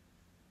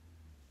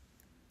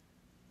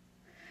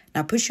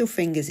 Now push your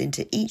fingers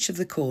into each of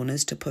the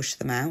corners to push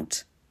them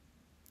out.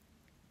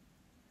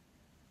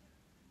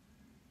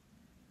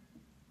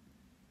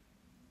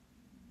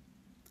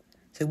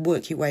 So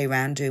work your way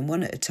around doing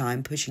one at a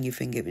time, pushing your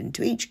finger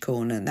into each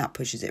corner, and that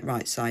pushes it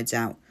right sides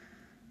out.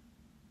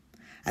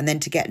 And then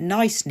to get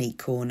nice neat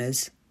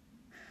corners,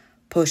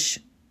 push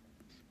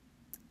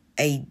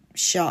a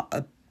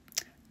sharp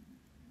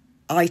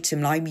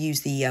item. I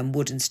use the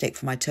wooden stick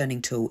for my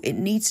turning tool. It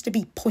needs to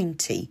be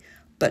pointy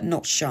but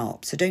not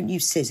sharp, so don't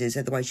use scissors,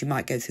 otherwise you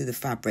might go through the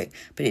fabric,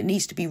 but it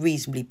needs to be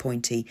reasonably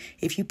pointy.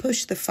 If you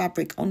push the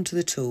fabric onto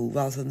the tool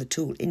rather than the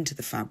tool into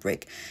the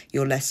fabric,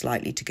 you're less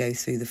likely to go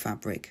through the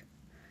fabric.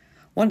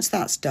 Once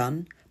that's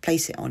done,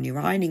 place it on your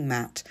ironing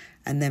mat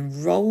and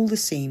then roll the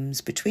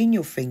seams between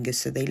your fingers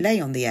so they lay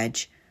on the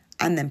edge,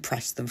 and then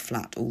press them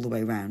flat all the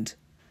way round.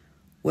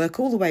 Work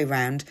all the way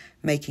round,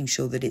 making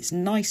sure that it's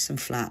nice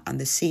and flat and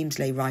the seams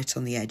lay right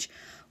on the edge.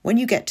 When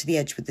you get to the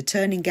edge with the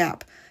turning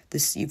gap,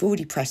 you've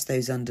already pressed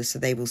those under, so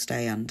they will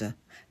stay under.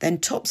 Then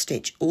top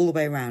stitch all the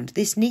way around.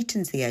 This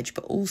neatens the edge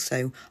but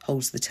also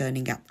holds the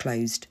turning gap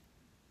closed.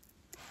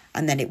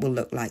 And then it will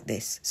look like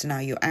this. So now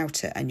your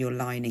outer and your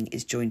lining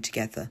is joined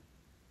together.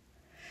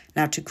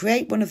 Now to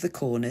create one of the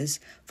corners,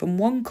 from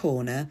one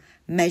corner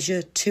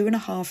measure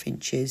 2.5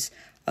 inches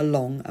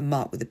along and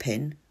mark with a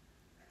pin.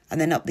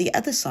 And then up the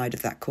other side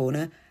of that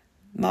corner,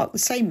 mark the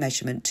same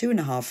measurement,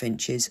 2.5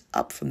 inches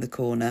up from the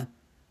corner,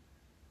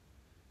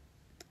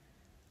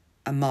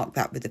 and mark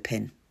that with a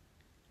pin.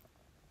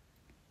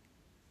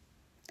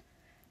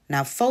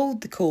 Now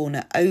fold the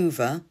corner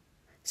over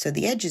so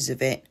the edges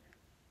of it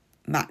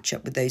match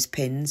up with those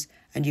pins,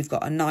 and you've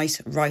got a nice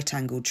right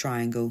angled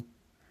triangle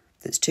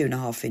that's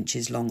 2.5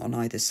 inches long on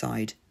either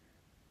side.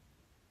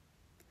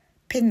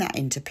 Pin that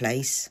into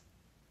place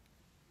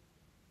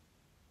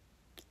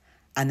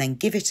and then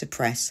give it a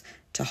press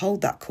to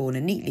hold that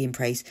corner neatly in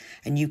place,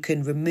 and you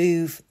can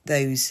remove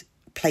those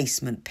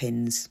placement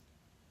pins.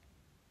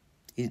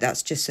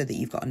 That's just so that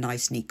you've got a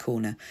nice neat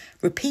corner.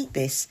 Repeat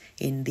this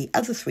in the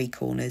other 3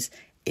 corners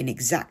in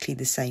exactly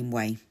the same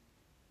way.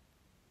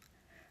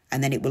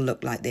 And then it will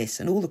look like this,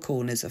 and all the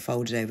corners are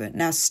folded over.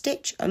 Now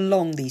stitch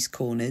along these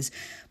corners,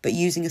 but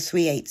using a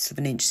 3/8 of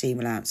an inch seam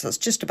allowance. That's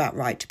just about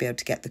right to be able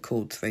to get the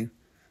cord through.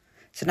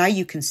 So now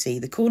you can see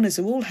the corners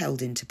are all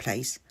held into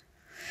place.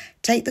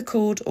 Take the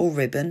cord or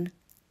ribbon,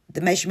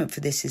 the measurement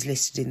for this is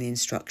listed in the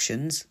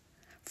instructions,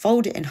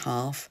 fold it in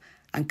half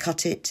and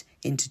cut it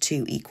into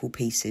 2 equal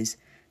pieces,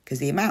 because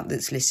the amount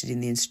that's listed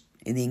in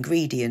the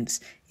ingredients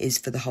is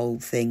for the whole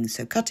thing,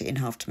 so cut it in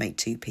half to make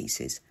 2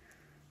 pieces.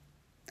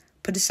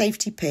 Put a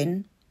safety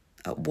pin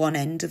at one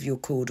end of your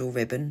cord or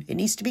ribbon. It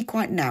needs to be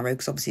quite narrow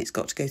because obviously it's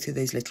got to go through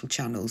those little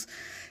channels.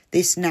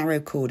 This narrow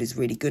cord is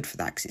really good for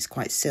that because it's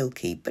quite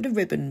silky, but a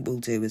ribbon will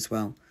do as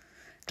well.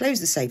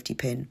 Close the safety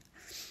pin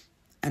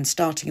and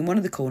starting in one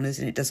of the corners,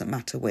 and it doesn't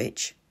matter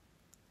which,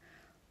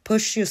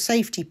 push your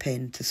safety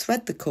pin to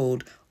thread the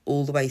cord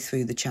all the way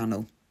through the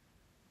channel.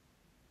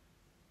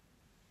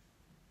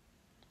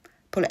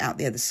 Pull it out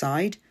the other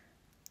side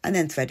and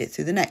then thread it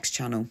through the next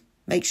channel.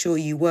 Make sure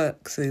you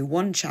work through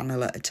one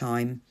channel at a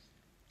time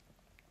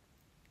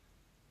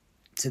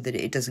so that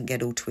it doesn't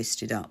get all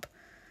twisted up.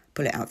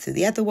 Pull it out through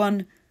the other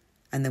one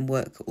and then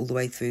work all the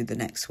way through the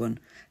next one.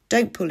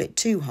 Don't pull it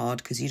too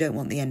hard because you don't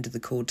want the end of the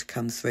cord to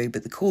come through,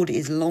 but the cord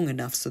is long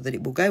enough so that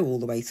it will go all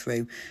the way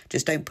through.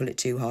 Just don't pull it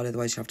too hard,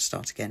 otherwise you'll have to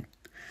start again.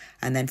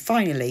 And then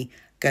finally,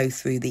 go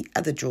through the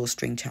other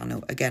drawstring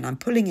channel. Again, I'm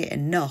pulling it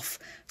enough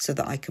so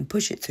that I can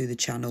push it through the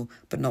channel,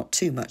 but not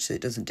too much so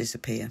it doesn't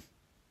disappear.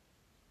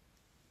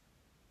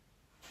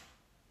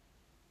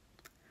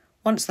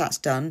 Once that's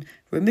done,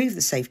 remove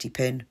the safety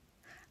pin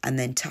and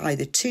then tie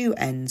the 2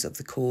 ends of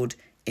the cord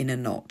in a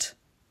knot.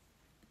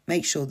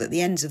 Make sure that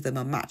the ends of them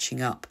are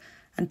matching up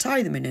and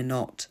tie them in a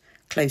knot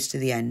close to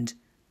the end.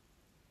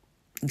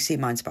 You can see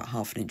mine's about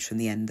 1/2 inch from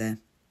the end there.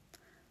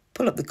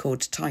 Pull up the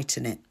cord to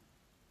tighten it.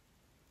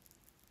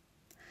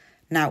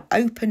 Now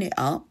open it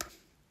up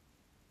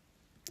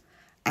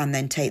and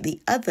then take the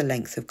other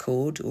length of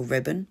cord or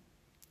ribbon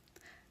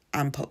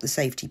and pop the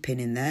safety pin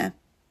in there.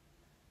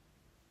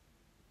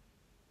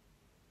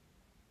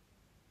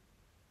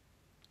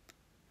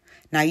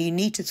 Now you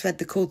need to thread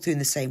the cord through in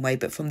the same way,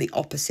 but from the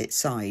opposite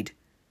side.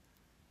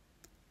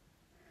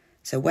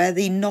 So where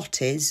the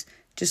knot is,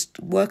 just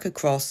work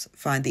across,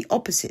 find the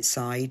opposite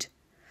side,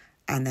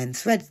 and then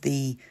thread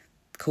the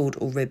cord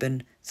or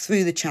ribbon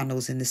through the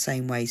channels in the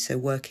same way, so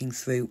working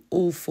through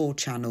all 4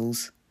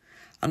 channels.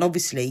 And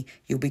obviously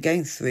you'll be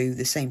going through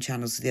the same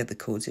channels as the other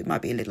cords. It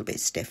might be a little bit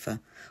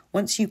stiffer.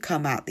 Once you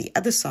come out the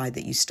other side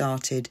that you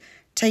started,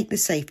 take the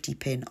safety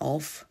pin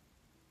off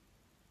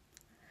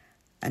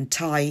and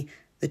tie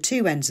the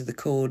 2 ends of the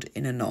cord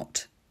in a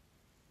knot.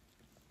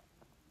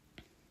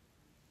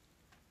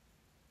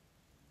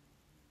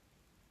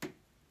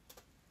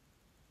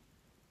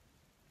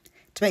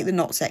 To make the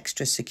knots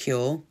extra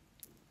secure,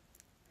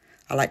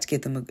 I like to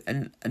give them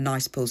a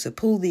nice pull. So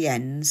pull the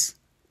ends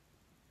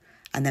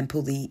and then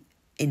pull the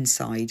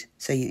inside.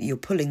 So you're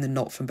pulling the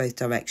knot from both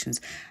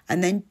directions,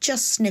 and then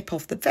just snip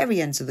off the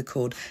very ends of the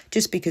cord,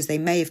 just because they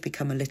may have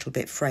become a little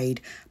bit frayed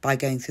by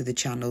going through the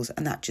channels,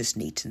 and that just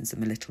neatens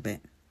them a little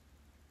bit.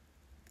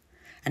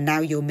 And now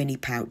your mini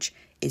pouch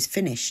is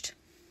finished.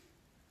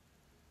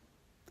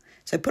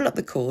 So pull up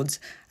the cords,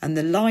 and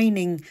the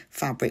lining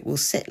fabric will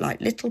sit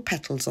like little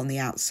petals on the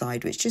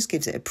outside, which just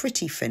gives it a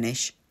pretty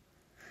finish.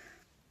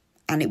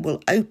 And it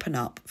will open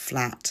up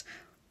flat.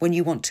 When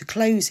you want to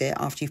close it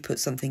after you've put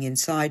something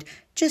inside,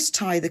 just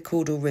tie the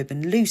cord or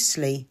ribbon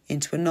loosely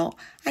into a knot,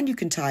 and you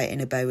can tie it in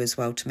a bow as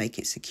well to make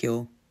it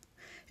secure.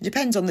 It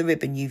depends on the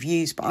ribbon you've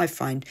used, but I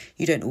find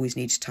you don't always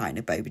need to tie it in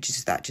a bow, but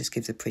that just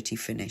gives a pretty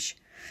finish.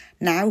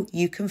 Now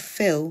you can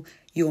fill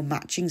your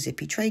matching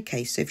zippy tray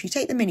case. So if you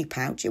take the mini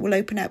pouch, it will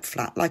open up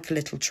flat like a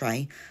little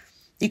tray.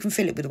 You can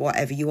fill it with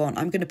whatever you want.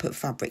 I'm going to put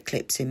fabric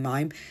clips in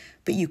mine,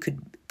 but you could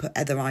put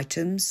other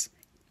items,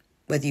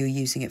 whether you're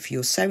using it for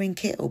your sewing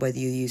kit or whether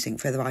you're using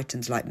it for other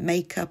items like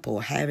makeup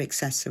or hair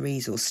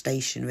accessories or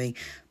stationery.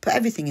 Put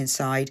everything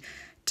inside,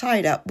 tie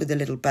it up with a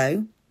little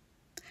bow,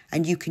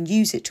 and you can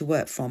use it to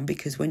work from,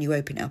 because when you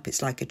open it up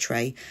it's like a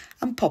tray,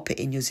 and pop it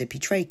in your zippy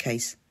tray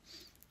case.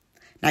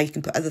 Now you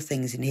can put other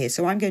things in here,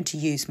 so I'm going to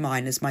use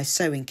mine as my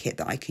sewing kit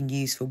that I can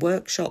use for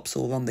workshops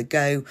or on the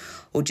go,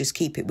 or just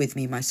keep it with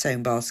me in my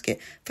sewing basket.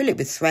 Fill it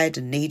with thread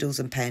and needles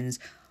and pens,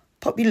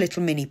 pop your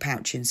little mini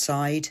pouch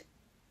inside,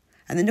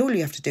 and then all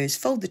you have to do is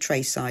fold the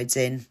tray sides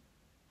in,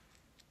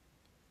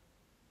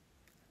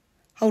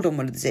 hold on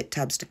one of the zip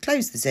tabs to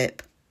close the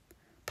zip,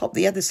 pop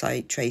the other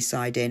tray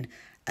side in,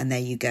 and there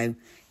you go.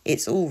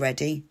 It's all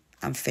ready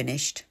and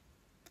finished,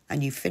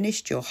 and you've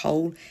finished your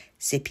whole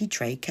zippy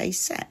tray case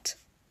set.